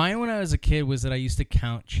ghosts. mine when I was a kid was that I used to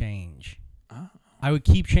count change. Oh. I would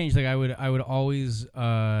keep change. Like I would always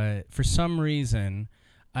for some reason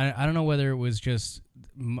I don't know whether it was just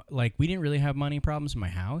like we didn't really have money problems in my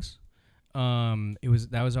house.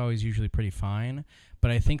 That was always usually pretty fine,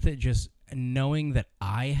 but I think that just knowing that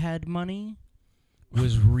I had money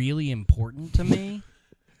was really important to me.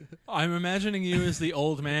 I'm imagining you as the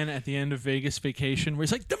old man at the end of Vegas Vacation, where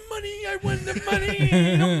he's like, "The money, I won the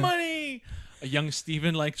money, the money." A young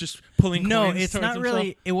Steven, like just pulling. No, coins it's towards not himself.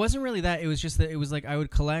 really. It wasn't really that. It was just that it was like I would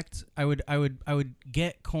collect. I would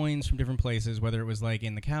get coins from different places, whether it was like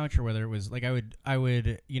in the couch or whether it was like I would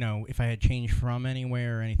if I had change from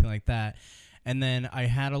anywhere or anything like that. And then I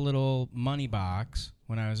had a little money box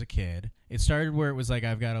when I was a kid. It started where it was like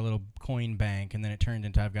I've got a little coin bank, and then it turned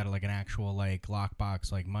into I've got like an actual like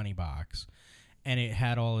lockbox, like money box, and it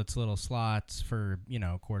had all its little slots for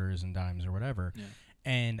quarters and dimes or whatever. Yeah.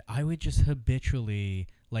 And I would just habitually,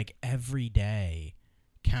 like every day,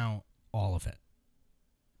 count all of it.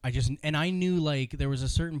 I knew like there was a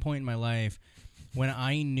certain point in my life when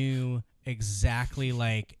I knew exactly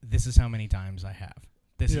like this is how many dimes I have.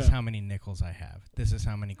 This is how many nickels I have. This is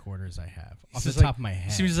how many quarters I have. Off the top of my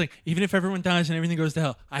head. Seems just like even if everyone dies and everything goes to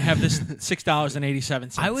hell, I have this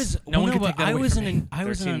 $6.87. I was no one can take that I away was from me. I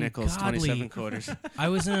was 13 an nickels, ungodly. 27 quarters. I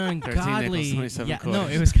was an 13 ungodly. nickels, 27 yeah, quarters. no,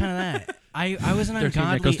 it was kind of that. I was an 13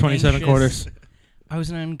 ungodly. nickels, 27 anxious, quarters. I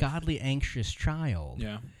was an ungodly anxious child.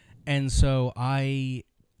 Yeah. And so I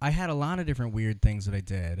had a lot of different weird things that I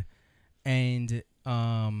did, and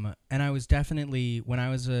I was definitely when I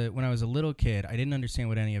was a little kid, I didn't understand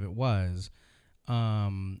what any of it was,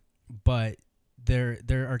 but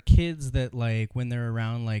there are kids that like when they're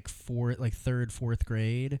around like third, fourth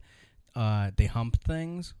grade, they hump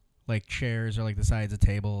things. like chairs or like the sides of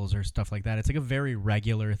tables or stuff like that. It's like a very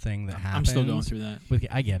regular thing that happens. I'm still going through that.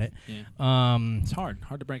 I get it. Yeah. It's hard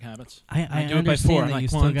to break habits. I do it by understand 4. that Like you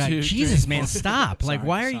still 1, got 2, Jesus, 3, man, 4. stop! Like, Sorry,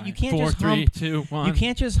 why are sorry. you can't 4, just 3, hump? 2, 1. You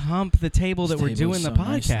can't just hump the table that This we're table doing is the so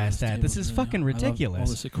nice, though. podcast at. This table is really- fucking I love ridiculous. all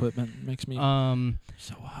this equipment makes me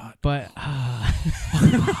so hot. But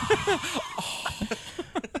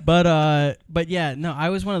but yeah, no, I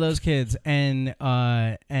was one of those kids, and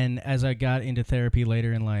as I got into therapy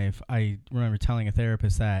later in life, I remember telling a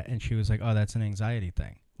therapist that, and she was like, "Oh, that's an anxiety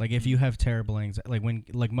thing. Like if you have terrible anxiety,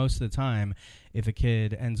 like most of the time, if a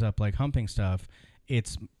kid ends up like humping stuff,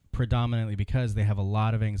 it's predominantly because they have a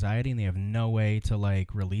lot of anxiety and they have no way to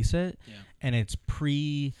like release it, and it's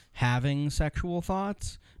having sexual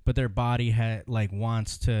thoughts, but their body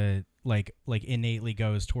wants to like innately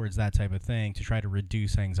goes towards that type of thing to try to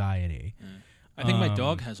reduce anxiety. I think my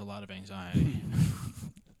dog has a lot of anxiety.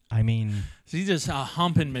 I mean, He's just a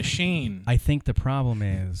humping machine. I think the problem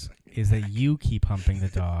is that you keep humping the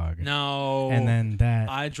dog. No. And then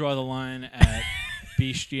I draw the line at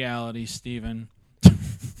bestiality, Stephen.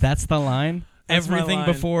 that's the line? That's my Everything line.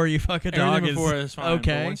 before you fuck a dog Everything before is fine.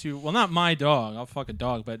 okay. But once not my dog. I'll fuck a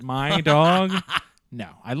dog, but my dog. No,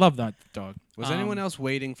 I love that dog. Was anyone else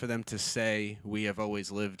waiting for them to say, "We have always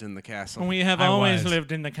lived in the castle"? We have I always was.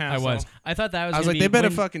 lived in the I castle. was. I thought that was. I was gonna like, be they better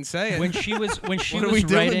when, fucking say it. when she was What are we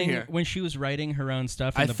doing here? when she was writing her own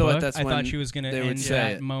stuff in I the thought book. that's I when thought she was going to they would end say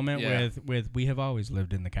that it. moment Yeah. with "We have always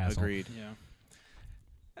lived in the castle." Agreed.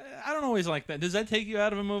 Yeah. I don't always like that. Does that take you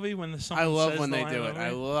out of a movie when someone I love says when the they line do of it. the I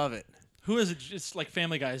movie? love it. Who is it? It's like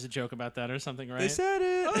Family Guy has a joke about that or something, right? They said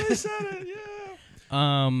it. Oh, they said it. Yeah.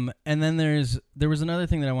 And then there was another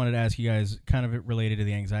thing that I wanted to ask you guys, kind of related to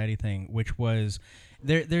the anxiety thing, which was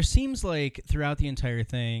there seems like throughout the entire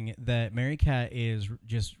thing that Mary Cat is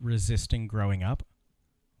just resisting growing up.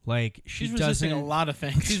 Like She's resisting a lot of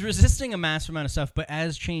things. She's resisting a massive amount of stuff, but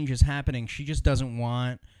as change is happening, she just doesn't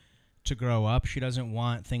want to grow up. She doesn't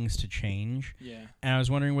want things to change. Yeah. And I was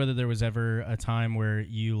wondering whether there was ever a time where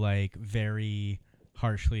you like very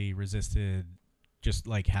harshly resisted just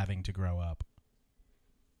like having to grow up.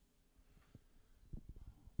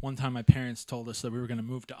 One time my parents told us that we were going to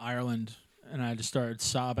move to Ireland, and I just started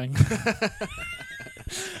sobbing.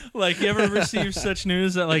 Like, you ever receive such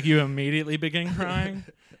news that like you immediately begin crying?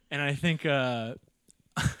 And I think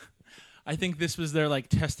this was their like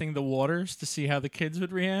testing the waters to see how the kids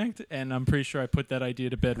would react, and I'm pretty sure I put that idea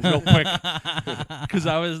to bed real quick because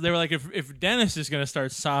they were like, if Dennis is going to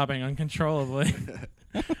start sobbing uncontrollably,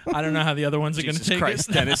 I don't know how the other ones are going to take Christ,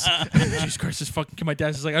 it. Dennis. Jesus Christ, this fucking kid. My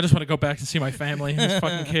dad's just like, I just want to go back and see my family and this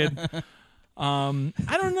fucking kid.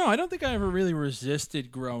 I don't know. I don't think I ever really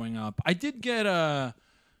resisted growing up. I did get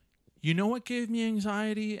you know what gave me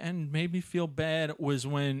anxiety and made me feel bad was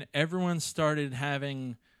when everyone started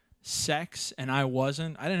having sex and I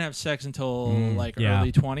wasn't. I didn't have sex until early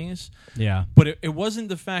 20s. Yeah. But it wasn't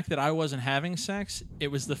the fact that I wasn't having sex. It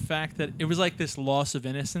was the fact that it was like this loss of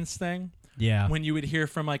innocence thing. Yeah. When you would hear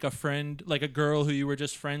from like a friend, like a girl who you were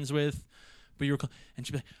just friends with, but you were, and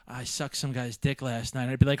she'd be like, I sucked some guy's dick last night.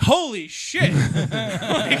 And I'd be like, holy shit!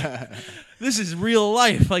 Like, this is real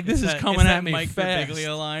life. Like this is coming at me Mike fast.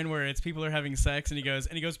 Birbiglia line where it's people are having sex and he goes,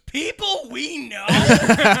 people we know.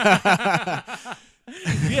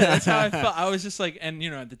 Yeah, that's how I felt. I was just like, and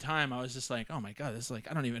at the time I was just like, oh my god, this is like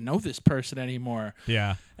I don't even know this person anymore.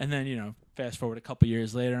 Yeah. And then fast forward a couple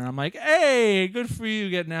years later, and I'm like, hey, good for you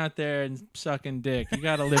getting out there and sucking dick. You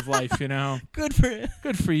got to live life,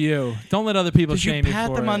 Good for you. Don't let other people Did you shame you pat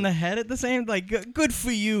for them it. on the head at the same good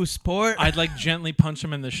for you, sport? I'd like gently punch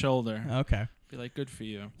him in the shoulder. Okay. Be like, good for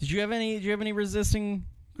you. Did you have any resisting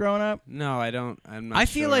growing up? No, I don't. I'm not. I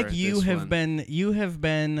feel sure like you this have one.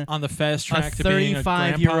 been On the fast a track to being a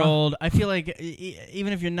 35-year-old. I feel like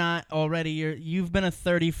even if you're not already, you've been a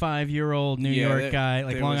 35-year-old New York guy,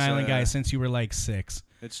 like there Long was Island guy, since you were like 6.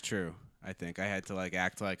 It's true. I think I had to like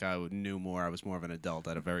act like I knew more. I was more of an adult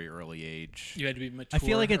at a very early age. You had to be mature. I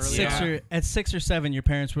feel like at early on. 6 or 7, your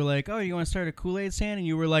parents were like, "Oh, you want to start a Kool-Aid stand?" And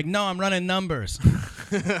you were like, "No, I'm running numbers."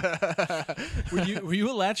 Were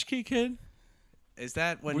you a latchkey kid? Is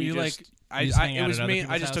that when Were you just? like- you just hang It out was at other me. I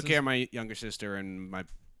people's just took houses? care of my younger sister and my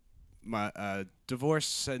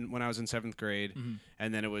divorce when I was in 7th grade,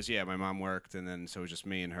 and then it was my mom worked, and then so it was just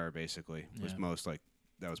me and her basically. Was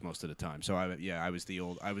that was most of the time. So I was the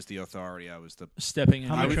authority. I was the Stepping in.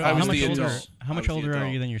 How I much, was- how I was much the older? adult. How I much was the older are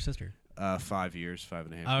adult. you than your sister? 5 years,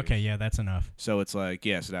 5.5 Okay, years. yeah, that's enough. So it's like so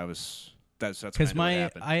that's Because kind of what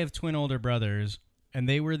happened. I have twin older brothers, and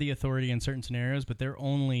they were the authority in certain scenarios, but they're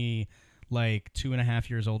only like 2.5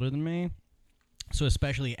 years older than me. So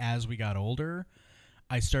especially as we got older,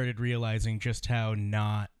 I started realizing just how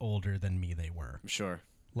not older than me they were. I'm sure.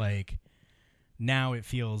 Like, now it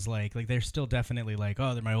feels like they're still definitely like,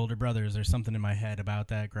 oh, they're my older brothers. There's something in my head about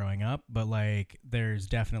that growing up. But, like, there's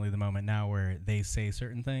definitely the moment now where they say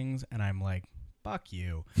certain things, and I'm like, fuck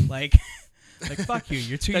you. Like, fuck you.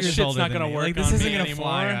 You're 2 That years shit's older not than gonna me. work Like, this on isn't me going to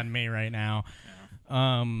fly anymore. on me right now.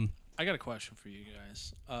 I got a question for you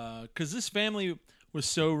guys. Because this family was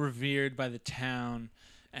so revered by the town.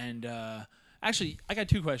 And actually, I got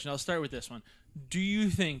two questions. I'll start with this one. Do you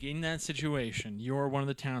think in that situation, you're one of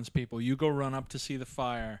the townspeople, you go run up to see the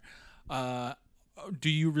fire, do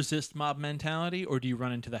you resist mob mentality or do you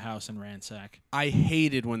run into the house and ransack? I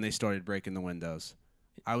hated when they started breaking the windows.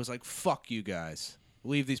 I was like, fuck you guys.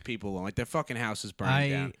 Leave these people alone. Like, their fucking house is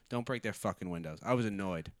burning down. Don't break their fucking windows. I was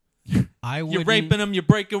annoyed. You're raping them, you're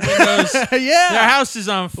breaking windows. Yeah. Their house is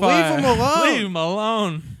on fire. Leave them alone. Leave them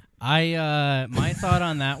alone. My thought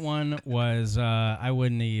on that one was I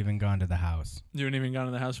wouldn't have even gone to the house. You wouldn't even gone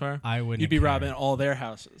to the house fire? I wouldn't. You'd be have robbing cared. all their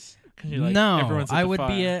houses. 'Cause you're like, No, everyone's at I the would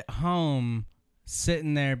be fire. at home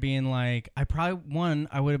sitting there being like, I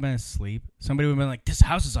would have been asleep. Somebody would have been like, this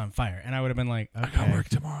house is on fire. And I would have been like, okay. I got work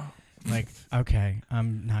tomorrow. Like, okay,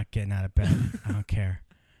 I'm not getting out of bed. I don't care.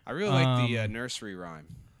 I really like the nursery rhyme.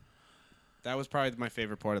 That was probably my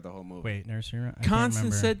favorite part of the whole movie. Wait, nursery rhyme? I can't Constance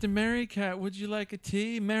remember. said to Mary Cat, would you like a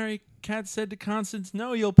tea? Mary Cat said to Constance,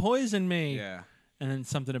 no, you'll poison me. Yeah. And then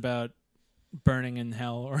something about burning in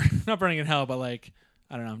hell. Or not burning in hell, but like,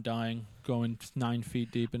 I don't know, dying, going 9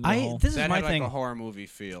 feet deep in the hole. This is That my had thing. like a horror movie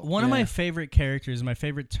feel. One of Yeah. my favorite characters, my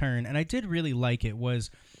favorite turn, and I did really like it, was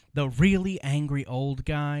the really angry old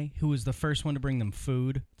guy who was the first one to bring them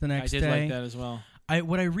food the I next did day. like that as well.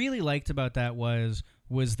 What I really liked about that was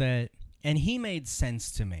that, and he made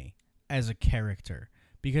sense to me as a character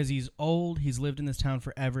because he's old, he's lived in this town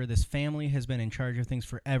forever, this family has been in charge of things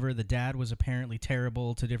forever, the dad was apparently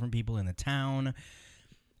terrible to different people in the town.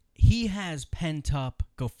 He has pent up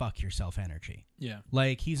go fuck yourself energy. Yeah.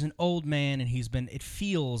 Like, he's an old man, and it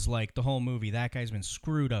feels like the whole movie, that guy's been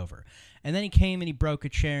screwed over. And then he came and he broke a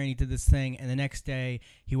chair and he did this thing, and the next day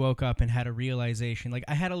he woke up and had a realization. Like,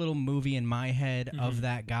 I had a little movie in my head of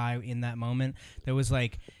that guy in that moment that was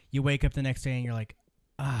like, you wake up the next day and you're like,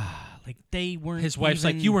 like they weren't. His wife's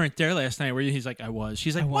even, like, you weren't there last night, were you? He's like, I was.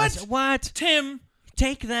 She's like, I was. What? What? Tim,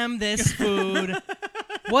 Take them this food.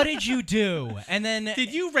 What did you do? And then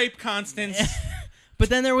did you rape Constance? But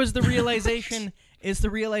then there was the realization. It's the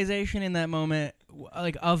realization in that moment,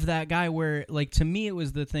 like, of that guy where, like, to me it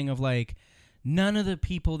was the thing of, like, none of the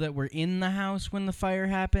people that were in the house when the fire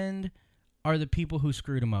happened are the people who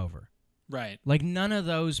screwed him over. Right. Like, none of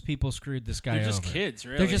those people screwed this guy They're just over. kids,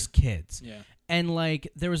 really. They're just kids. Yeah. And, like,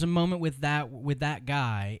 there was a moment with that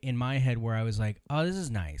guy in my head where I was like, oh, this is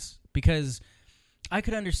nice. Because I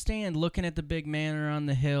could understand looking at the big manor on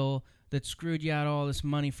the hill that screwed you out of all this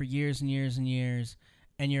money for years and years and years,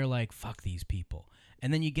 and you're like, fuck these people.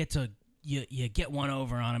 And then you get to you get one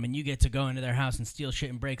over on them, and you get to go into their house and steal shit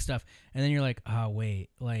and break stuff, and then you're like, oh, wait,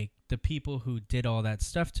 like, the people who did all that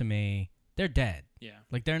stuff to me, they're dead. Yeah.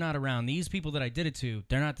 Like, they're not around. These people that I did it to,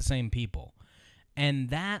 they're not the same people. And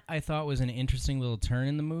that, I thought, was an interesting little turn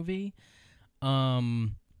in the movie.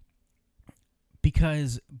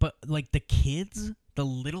 Because, but, like, the kids, the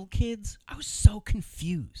little kids, I was so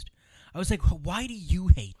confused. I was like, why do you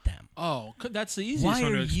hate them? Oh, that's the easiest Why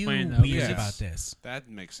one are to you explain, though. weird because about this? That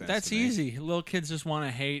makes sense. That's to me. easy. Little kids just want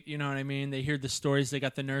to hate, you know what I mean? They hear the stories, they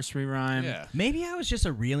got the nursery rhyme. Yeah. Maybe I was just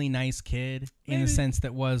a really nice kid in the Maybe. sense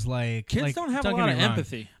that was like... Kids like, don't have a get lot me of wrong.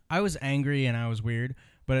 empathy. I was angry and I was weird,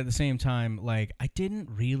 but at the same time, like, I didn't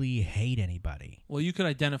really hate anybody. Well, you could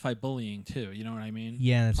identify bullying too, you know what I mean?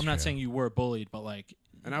 Yeah, that's I'm not true. saying you were bullied, but like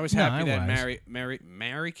And I was No, happy I that was.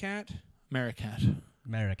 Mary Cat Maricat.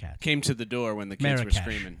 Maricat. came to the door when the kids were Marrakesh.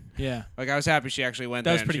 screaming. Yeah. Like, I was happy she actually went That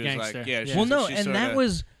there was and pretty she was gangster. like, yeah. Yeah. She, Well, no, she and sorta, that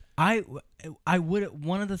was... I would...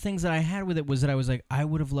 One of the things that I had with it was that I was like, I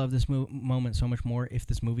would have loved this moment so much more if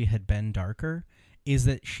this movie had been darker. Is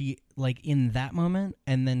that she, like, in that moment,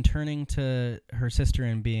 and then turning to her sister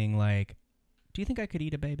and being like, do you think I could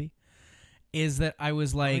eat a baby? Is that I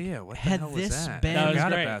was like, yeah, what the had hell was this that? been... That was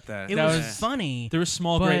forgot great. about that. It That was was- funny. There were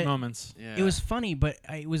small But- great moments. Yeah. It was funny, but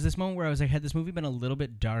it was this moment where I was like, had this movie been a little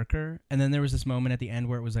bit darker, and then there was this moment at the end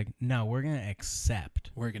where it was like, no, we're going to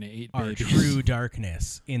accept We're going to eat our babies. true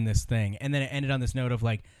darkness in this thing. And then it ended on this note of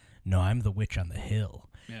like, no, I'm the witch on the hill.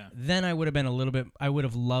 Yeah. Then I would have been I would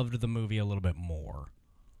have loved the movie a little bit more.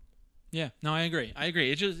 Yeah, no, I agree.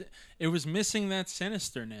 It was missing that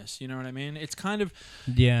sinisterness. You know what I mean? It's kind of,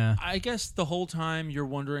 Yeah. I guess the whole time you're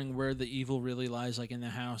wondering where the evil really lies, like in the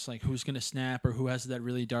house, like who's going to snap or who has that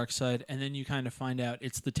really dark side. And then you kind of find out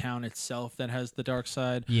it's the town itself that has the dark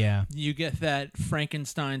side. Yeah. You get that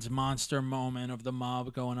Frankenstein's monster moment of the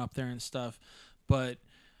mob going up there and stuff. But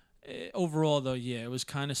overall, though, yeah, it was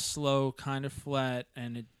kind of slow, kind of flat,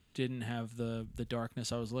 and it didn't have the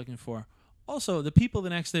darkness I was looking for. Also, the people the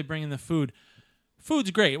next day bringing the food.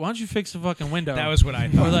 Food's great. Why don't you fix the fucking window? That was what I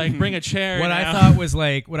thought. Or like bring a chair. What I thought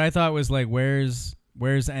was like, where's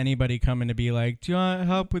anybody coming to be like, do you want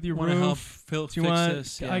help with your Want to help roof? do Do you want?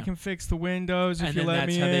 this? Yeah. I can fix the windows if and you then let that's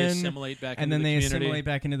me how they in. assimilate back And into then the they community. assimilate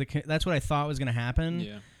back into the. That's what I thought was going to happen.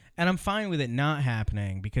 Yeah. And I'm fine with it not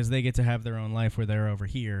happening because they get to have their own life where they're over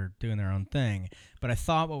here doing their own thing. But I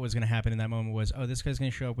thought what was going to happen in that moment was, oh, this guy's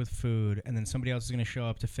going to show up with food, and then somebody else is going to show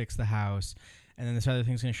up to fix the house, and then this other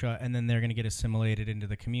thing's going to show up, and then they're going to get assimilated into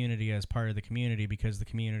the community as part of the community because the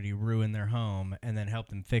community ruined their home and then helped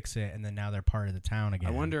them fix it, and then now they're part of the town again.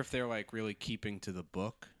 I wonder if they're like really keeping to the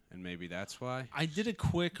book, and maybe that's why. I did a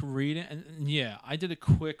quick reading, I did a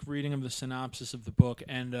quick reading of the synopsis of the book,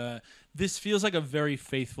 and this feels like a very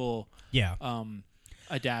faithful Yeah.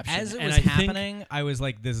 adaptation. As it and was I think happening, I was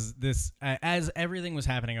like, this. As everything was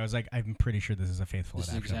happening, I was like, I'm pretty sure this is a faithful This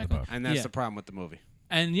is adaptation exactly- of the book. And that's Yeah. the problem with the movie.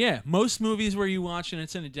 And yeah, most movies where you watch and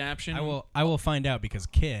it's an adaptation. I will find out because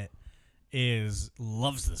Kit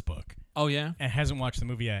loves this book Oh yeah. and hasn't watched the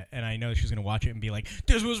movie yet, and I know she's gonna watch it and be like,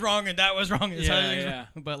 this was wrong and that was wrong. And Yeah.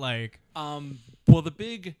 But like, Well,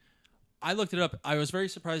 I looked it up. I was very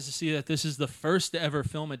surprised to see that this is the first ever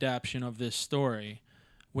film adaptation of this story,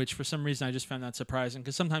 which for some reason I just found that surprising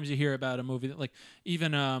because sometimes you hear about a movie that, like,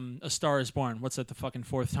 even A Star Is Born. What's that? The fucking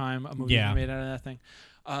fourth time a movie Yeah. made out of that thing.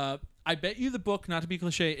 I bet you the book, not to be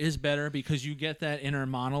cliche, is better because you get that inner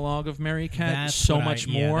monologue of Mary Cat that's so what much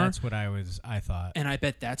yeah, more. that's what I thought. And I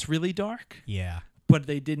bet that's really dark. Yeah. But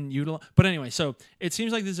they didn't utilize. But anyway, so it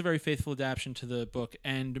seems like this is a very faithful adaptation to the book.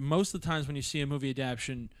 And most of the times when you see a movie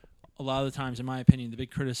adaptation, a lot of the times, in my opinion, the big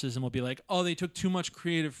criticism will be like, "Oh, they took too much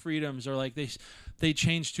creative freedoms," or like they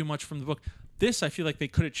changed too much from the book. This, I feel like they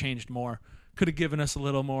could have changed more. Could have given us a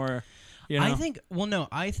little more. You know? I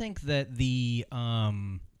think that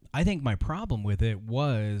I think my problem with it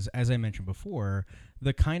was, as I mentioned before,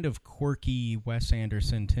 the kind of quirky Wes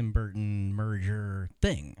Anderson, Tim Burton merger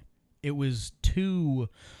thing. It was too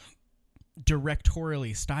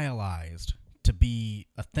directorially stylized to be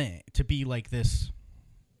a thing, to be like this,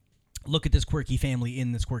 look at this quirky family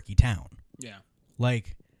in this quirky town. Yeah.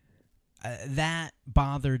 Like, that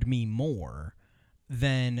bothered me more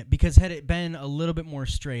than, because had it been a little bit more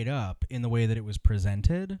straight up in the way that it was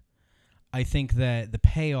presented, I think that the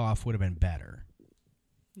payoff would have been better.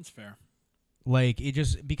 That's fair. Like, it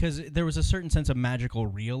just, because there was a certain sense of magical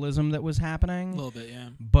realism that was A happening, little bit, yeah.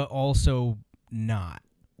 but also not.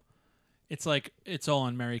 It's like it's all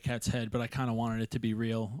in Mary Cat's head, but I kind of wanted it to be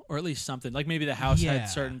real, or at least something. Like maybe the house Yeah. had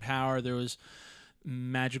certain power. There was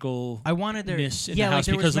magical. I wanted there, Miss in yeah, the like house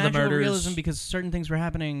there because was of the magical murders. realism because certain things were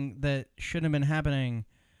happening that shouldn't have been happening,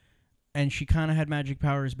 and she kind of had magic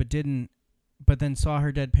powers but didn't, but then saw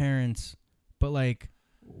her dead parents, but like,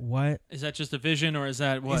 what? Is that just a vision, or is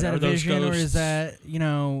that what? Is that Are a those vision, or ghosts? is that, you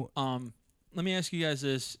know... Let me ask you guys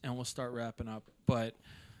this, and we'll start wrapping up. But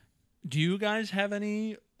do you guys have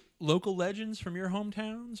any local legends from your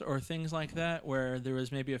hometowns or things like that, where there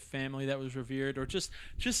was maybe a family that was revered, or just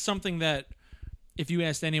something that if you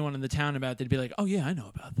asked anyone in the town about, they'd be like, "Oh yeah, I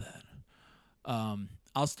know about that."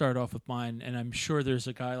 I'll start off with mine, and I'm sure there's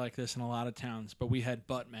a guy like this in a lot of towns. But we had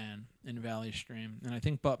Buttman in Valley Stream, and I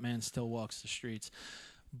think Buttman still walks the streets.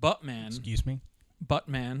 Buttman. Excuse me?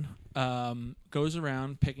 Buttman goes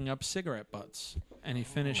around picking up cigarette butts, and he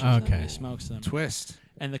finishes them and he smokes them. Twist.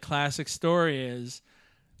 And the classic story is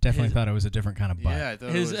Definitely thought it was a different kind of butt. Yeah, I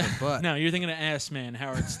thought his. it was a butt. No, you're thinking of Ass Man,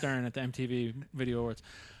 Howard Stern at the MTV Video Awards.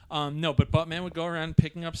 No, but Buttman would go around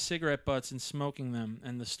picking up cigarette butts and smoking them.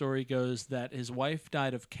 And the story goes that his wife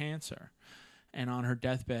died of cancer, and on her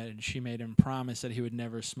deathbed, she made him promise that he would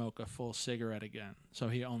never smoke a full cigarette again. So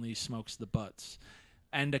he only smokes the butts.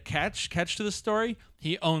 And a catch to the story,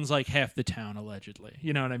 he owns like half the town, allegedly.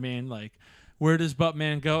 You know what I mean? Like, where does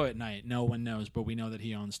Buttman go at night? No one knows, but we know that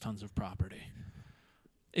he owns tons of property.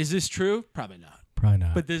 Is this true? Probably not. Probably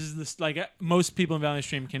not. But this is this, like, most people in Valley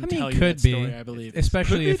Stream can I mean, tell you could that be. story, I believe.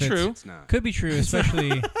 Especially could if be it's- true. It's not. Could be true,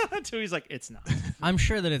 especially... Too, he's like, it's not. I'm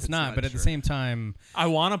sure that it's not, not but at the true. same time... I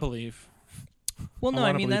want to believe. Well, no, I I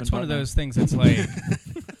wanna mean, believe that's in one of Buttman. those things that's like...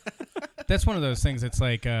 That's one of those things that's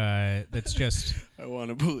like, that's just... I want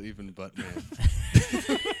to believe in Buttman.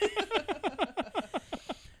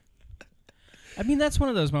 I mean, that's one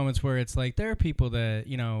of those moments where it's like there are people that,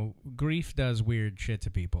 you know, grief does weird shit to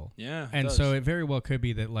people. Yeah. And so it very well could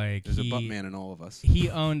be that, like, There's a butt man in all of us. he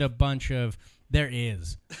owned a bunch of. There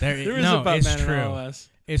is. there is no, a butt it's man true. in all of us.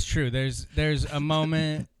 It's true. There's a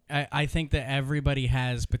moment. I think that everybody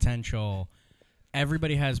has potential.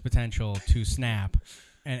 Everybody has potential to snap,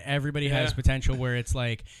 and everybody has potential where it's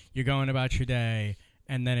like you're going about your day,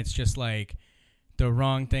 and then it's just like the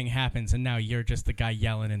wrong thing happens, and now you're just the guy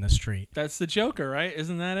yelling in the street. That's the Joker, right?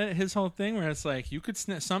 Isn't that it? His whole thing where it's like you could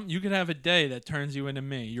you could have a day that turns you into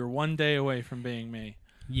me. You're one day away from being me.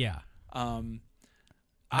 Yeah.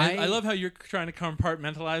 I love how you're trying to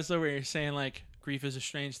compartmentalize though, where you're saying like grief is a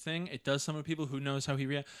strange thing. It does some of people who knows how he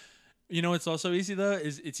reacts. You know, it's also easy though.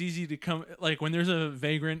 Is it's easy to come like when there's a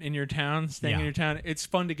vagrant in your town, staying in your town. It's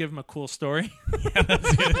fun to give him a cool story. Yeah,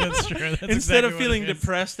 that's true. That's Instead exactly of what feeling it is.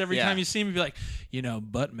 depressed every time you see him, be like, you know,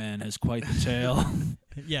 Buttman has quite the tale.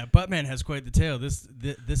 Yeah, Buttman has quite the tale. This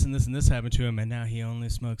and this happened to him, and now he only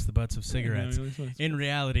smokes the butts of cigarettes. In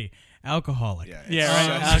reality, alcoholic. Yeah,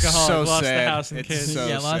 right. It's Alcoholic, so lost sad. the house and It's kids. so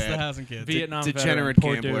lost sad. the house and kids. Vietnam degenerate veteran,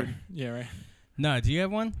 poor gambler. dude. Yeah, right. No, do you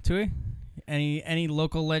have one, Tui? Any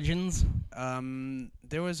local legends?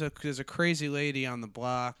 There's a crazy lady on the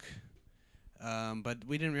block, but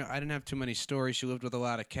I didn't have too many stories. She lived with a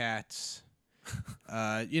lot of cats.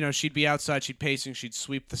 You know, she'd be outside, she'd pacing, she'd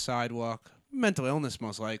sweep the sidewalk. Mental illness,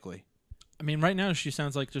 most likely. I mean, right now she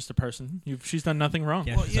sounds like just a person. She's done nothing wrong.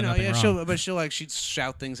 Yeah. Well, she's you done know, nothing wrong. she'd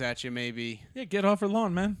shout things at you, maybe. Yeah, get off her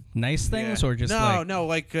lawn, man. Nice things Yeah. or just no,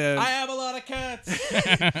 like I have a lot of cats.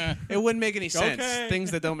 it wouldn't make any sense. Okay. Things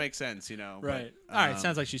that don't make sense, you know. Right. But, All right.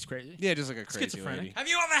 Sounds like she's crazy. yeah, just like a crazy Schizophrenic. lady. Have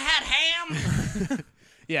you ever had ham?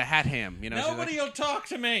 Yeah, hat ham. You know. she's Nobody will talk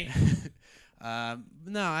to me.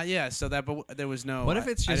 So but there was no. What if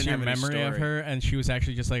it's I just didn't your have any memory of story. her and she was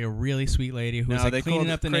actually just like a really sweet lady who was No, like they cleaning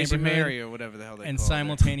called up the Crazy neighborhood, Mary or whatever the hell they and called her.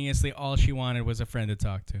 simultaneously all she wanted was a friend to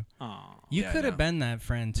talk to. Aw. You Yeah, could have no. been that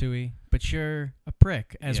friend, Tui, but you're a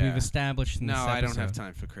prick, as Yeah. we've established in No, this episode. I don't have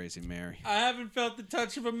time for Crazy Mary. I haven't felt the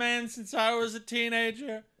touch of a man since I was a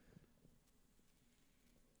teenager.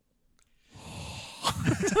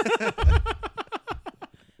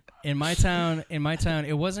 In my town,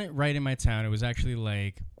 it wasn't right in my town. It was actually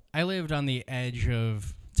like I lived on the edge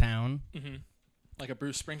of town. Mm-hmm. Like a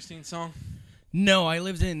Bruce Springsteen song. No,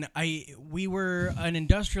 we were an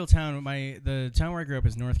industrial town. The town where I grew up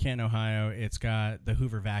is North Canton, Ohio. It's got the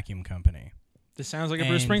Hoover Vacuum Company. This sounds like a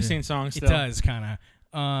Bruce And Springsteen song It still. does kind of.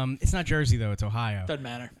 It's not Jersey though; it's Ohio. Doesn't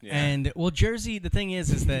matter. Yeah. And well, Jersey. The thing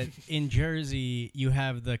is that in Jersey you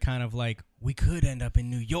have the kind of like we could end up in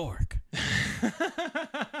New York,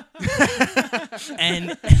 and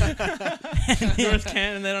North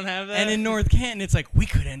Canton, they don't have that. and in North Canton it's like we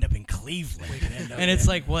could end up in Cleveland, and it's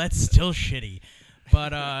like well that's still shitty,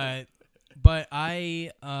 but I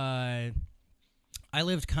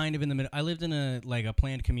lived kind of in the middle. I lived in a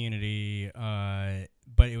planned community,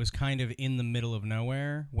 but it was kind of in the middle of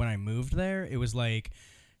nowhere when I moved there. It was like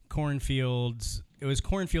cornfields. It was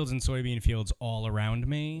cornfields and soybean fields all around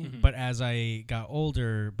me. Mm-hmm. But as I got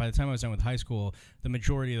older, by the time I was done with high school, the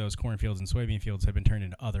majority of those cornfields and soybean fields had been turned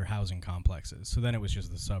into other housing complexes. So then it was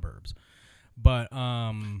just the suburbs. But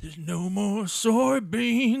There's no more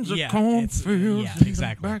soybeans Yeah, or cornfields. yeah,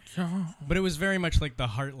 exactly. But it was very much like the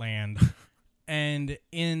heartland. And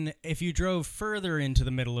if you drove further into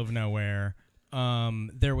the middle of nowhere,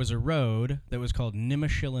 there was a road that was called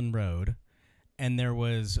Nimishillen Road, and there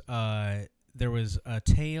was a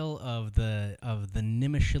tale of the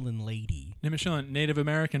Nimishillen lady. Nimishillen, Native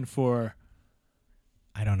American for.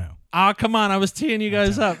 I don't know. Oh, come on! I was teeing you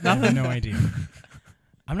guys up. I have no idea.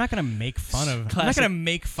 I'm not gonna make fun of. I'm not Classic gonna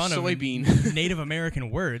make fun soybean. of Native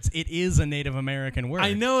American words. It is a Native American word.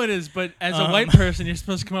 I know it is, but as a white person, you're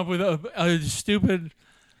supposed to come up with a stupid.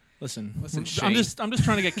 Listen, I'm Shane. just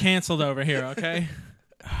trying to get canceled over here, okay?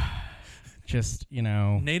 Just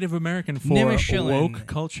Native American for Nimishillen. woke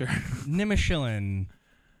culture. Nimishillen.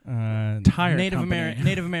 Tire Native company.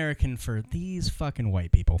 Native American for these fucking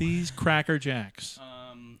white people. These Cracker Jacks.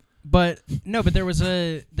 But there was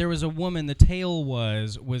a woman. The tale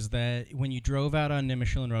was that when you drove out on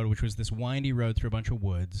Nimishillen Road, which was this windy road through a bunch of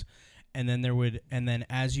woods, and then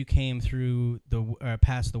as you came through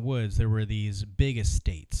past the woods, there were these big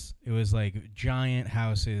estates. It was like giant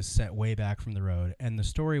houses set way back from the road, and the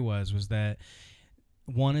story was that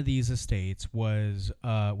one of these estates was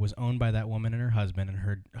owned by that woman and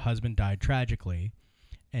her husband died tragically.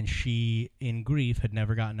 And she, in grief, had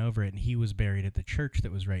never gotten over it, and he was buried at the church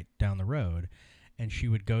that was right down the road. And she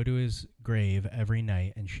would go to his grave every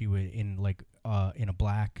night, and she would in a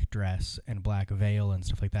black dress and black veil and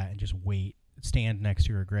stuff like that, and just wait stand next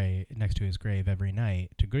to his grave every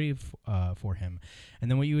night to grieve for him. And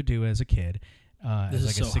then what you would do as a kid, as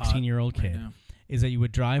like a 16-year-old kid, is that you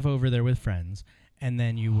would drive over there with friends, and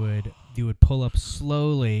then you would pull up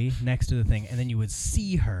slowly next to the thing, and then you would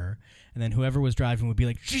see her, and then whoever was driving would be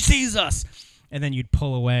like, "She sees us," and then you'd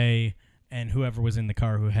pull away, and whoever was in the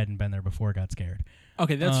car who hadn't been there before got scared.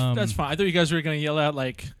 Okay, that's fine. I thought you guys were gonna yell out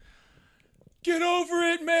like, "Get over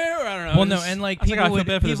it, Mayor!" I don't know. Well, no, and like people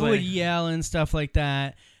would yell and stuff like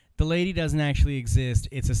that. The lady doesn't actually exist.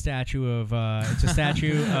 It's a statue of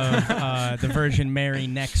the Virgin Mary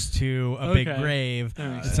next to a big grave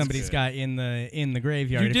that somebody's got in the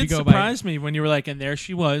graveyard. You did surprise me when you were like, and there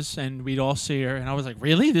she was, and we'd all see her, and I was like,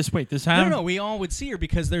 really? This happened? No, we all would see her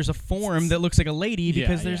because there's a form that looks like a lady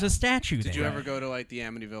because there's a statue there. Did you ever go to like the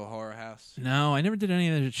Amityville Horror House? No, I never did any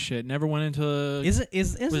of that shit. Never went into. Isn't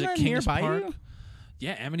that nearby you?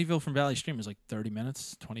 Yeah, Amityville from Valley Stream is like 30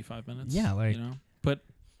 minutes, 25 minutes. Yeah, like but.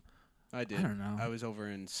 I did. I don't know. I was over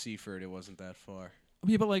in Seaford. It wasn't that far.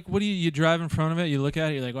 Yeah, but like, what do you drive in front of it? You look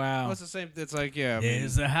at it, you're like, wow. Well, it's the same. It's like, yeah.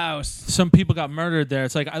 There's the house. Some people got murdered there.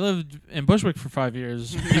 It's like, I lived in Bushwick for 5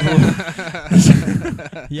 years.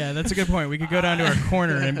 Yeah, that's a good point. We could go down to our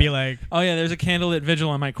corner and be like, oh, yeah, there's a candlelit vigil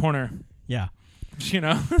on my corner. Yeah. You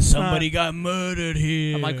know? Somebody got murdered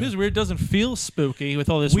here. I'm like, this weird doesn't feel spooky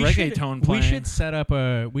with all this reggaeton playing. We should set up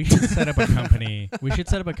a company. We should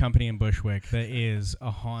set up a company in Bushwick that is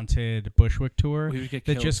a haunted Bushwick tour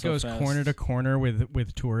that just goes corner to corner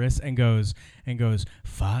with tourists and goes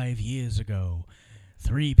 5 years ago,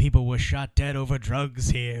 3 people were shot dead over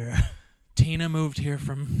drugs here. Tina moved here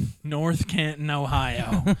from North Canton,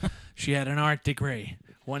 Ohio. She had an art degree.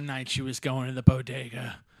 One night she was going to the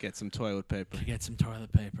bodega. Get some toilet paper. To get some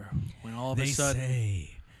toilet paper. When all of a sudden... They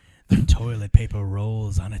say the toilet paper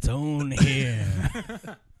rolls on its own here.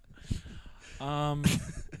 All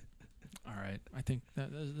right. I think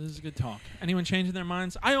this is a good talk. Anyone changing their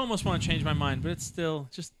minds? I almost want to change my mind, but it's still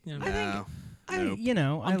just... No. I'm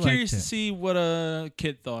curious to see what a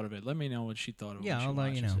kid thought of it. Let me know what she thought of it. Yeah, I'll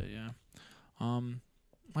let you know.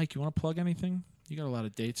 Mike, you want to plug anything? You got a lot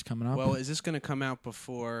of dates coming up. Well, is this going to come out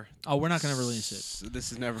before... Oh, we're not going to release it.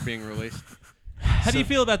 This is never being released. How do you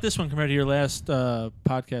feel about this one compared to your last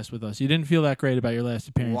podcast with us? You didn't feel that great about your last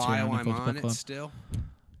appearance here on the I'm on Book Club. it still?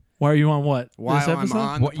 Why are you on what? While this episode?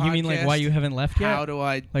 I'm on what, you mean like why you haven't left yet? How do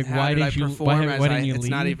I like how why did did you perform why as didn't you it's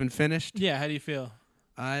leave? not even finished? Yeah, how do you feel?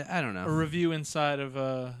 I don't know. A review inside of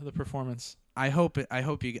the performance. I hope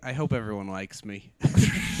everyone likes me.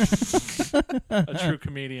 A true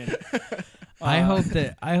comedian. I hope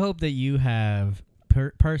that you have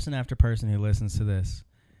person after person who listens to this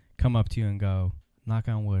come up to you and go, knock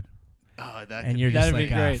on wood. Oh, and you're just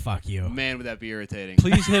like, fuck you. Man, would that be irritating.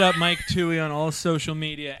 Please hit up Mike Toohey on all social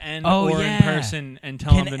media and in person and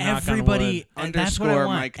tell him to knock on wood. That's what I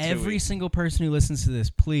want. Mike Every single person who listens to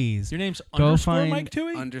this, please. Your name's Go underscore find Mike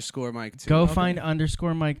Toohey? Underscore Mike Toohey. Go find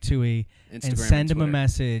underscore Mike Toohey Instagram and send him a Twitter.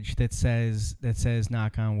 message that says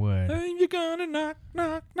knock on wood. You're gonna knock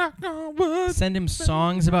on wood. Send him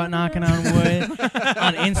songs about knocking on wood.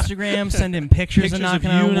 On Instagram, send him pictures of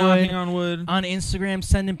knocking on wood. On Instagram,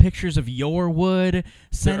 send him pictures of your wood.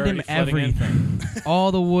 Send him everything.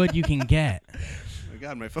 All the wood you can get. Oh my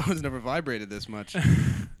God, my phone's never vibrated this much.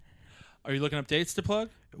 Are you looking up dates to plug?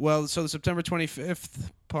 Well, so September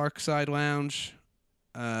 25th, Parkside Lounge.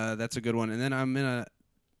 That's a good one. And then I'm in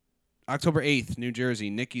October 8th, New Jersey,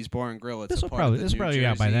 Nikki's Bar and Grill. It's this a will part of the New probably Jersey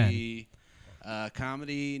out by then.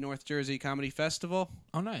 North Jersey Comedy Festival.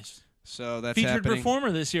 Oh, nice. So that's Featured happening.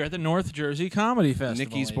 performer this year at the North Jersey Comedy Festival.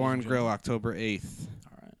 Nikki's Bar and Grill, October 8th.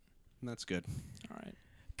 All right. That's good. All right.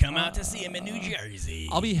 Come out to see him in New Jersey.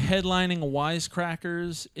 I'll be headlining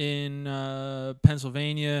Wisecrackers in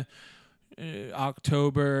Pennsylvania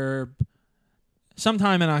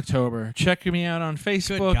sometime in October. Check me out on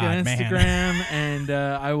Facebook and Instagram, and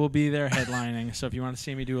I will be there headlining. So if you want to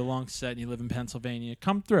see me do a long set and you live in Pennsylvania,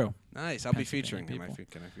 come through. Nice. I'll be featuring. Can I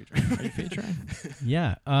feature? Are you featuring?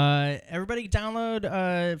 Yeah. Everybody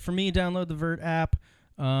download the Vert app.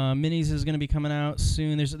 Minis is going to be coming out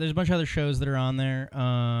soon. There's a bunch of other shows that are on there.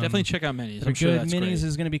 Definitely check out Minis. I'm sure that's Minis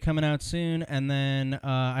is going to be coming out soon. And then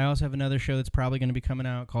I also have another show that's probably going to be coming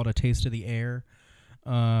out called A Taste of the Air,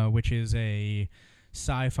 which is a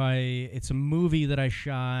sci-fi. It's a movie that I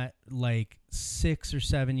shot like 6 or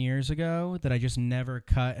 7 years ago that I just never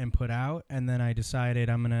cut and put out. And then I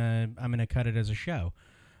decided I'm gonna cut it as a show.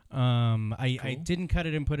 I didn't cut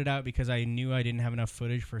it and put it out because I knew I didn't have enough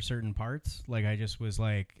footage for certain parts. Like I just was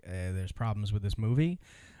like, there's problems with this movie.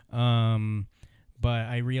 But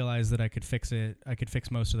I realized that I could fix it. I could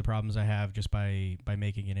fix most of the problems I have just by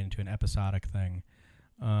making it into an episodic thing.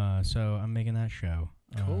 So I'm making that show.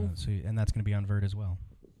 Cool. And that's going to be on Vert as well.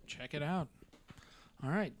 Check it out. All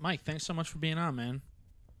right, Mike, thanks so much for being on, man.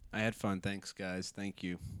 I had fun. Thanks, guys. Thank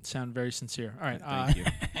you. Sound very sincere. All right, Thank you.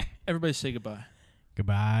 everybody say goodbye.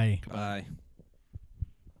 Goodbye. Bye.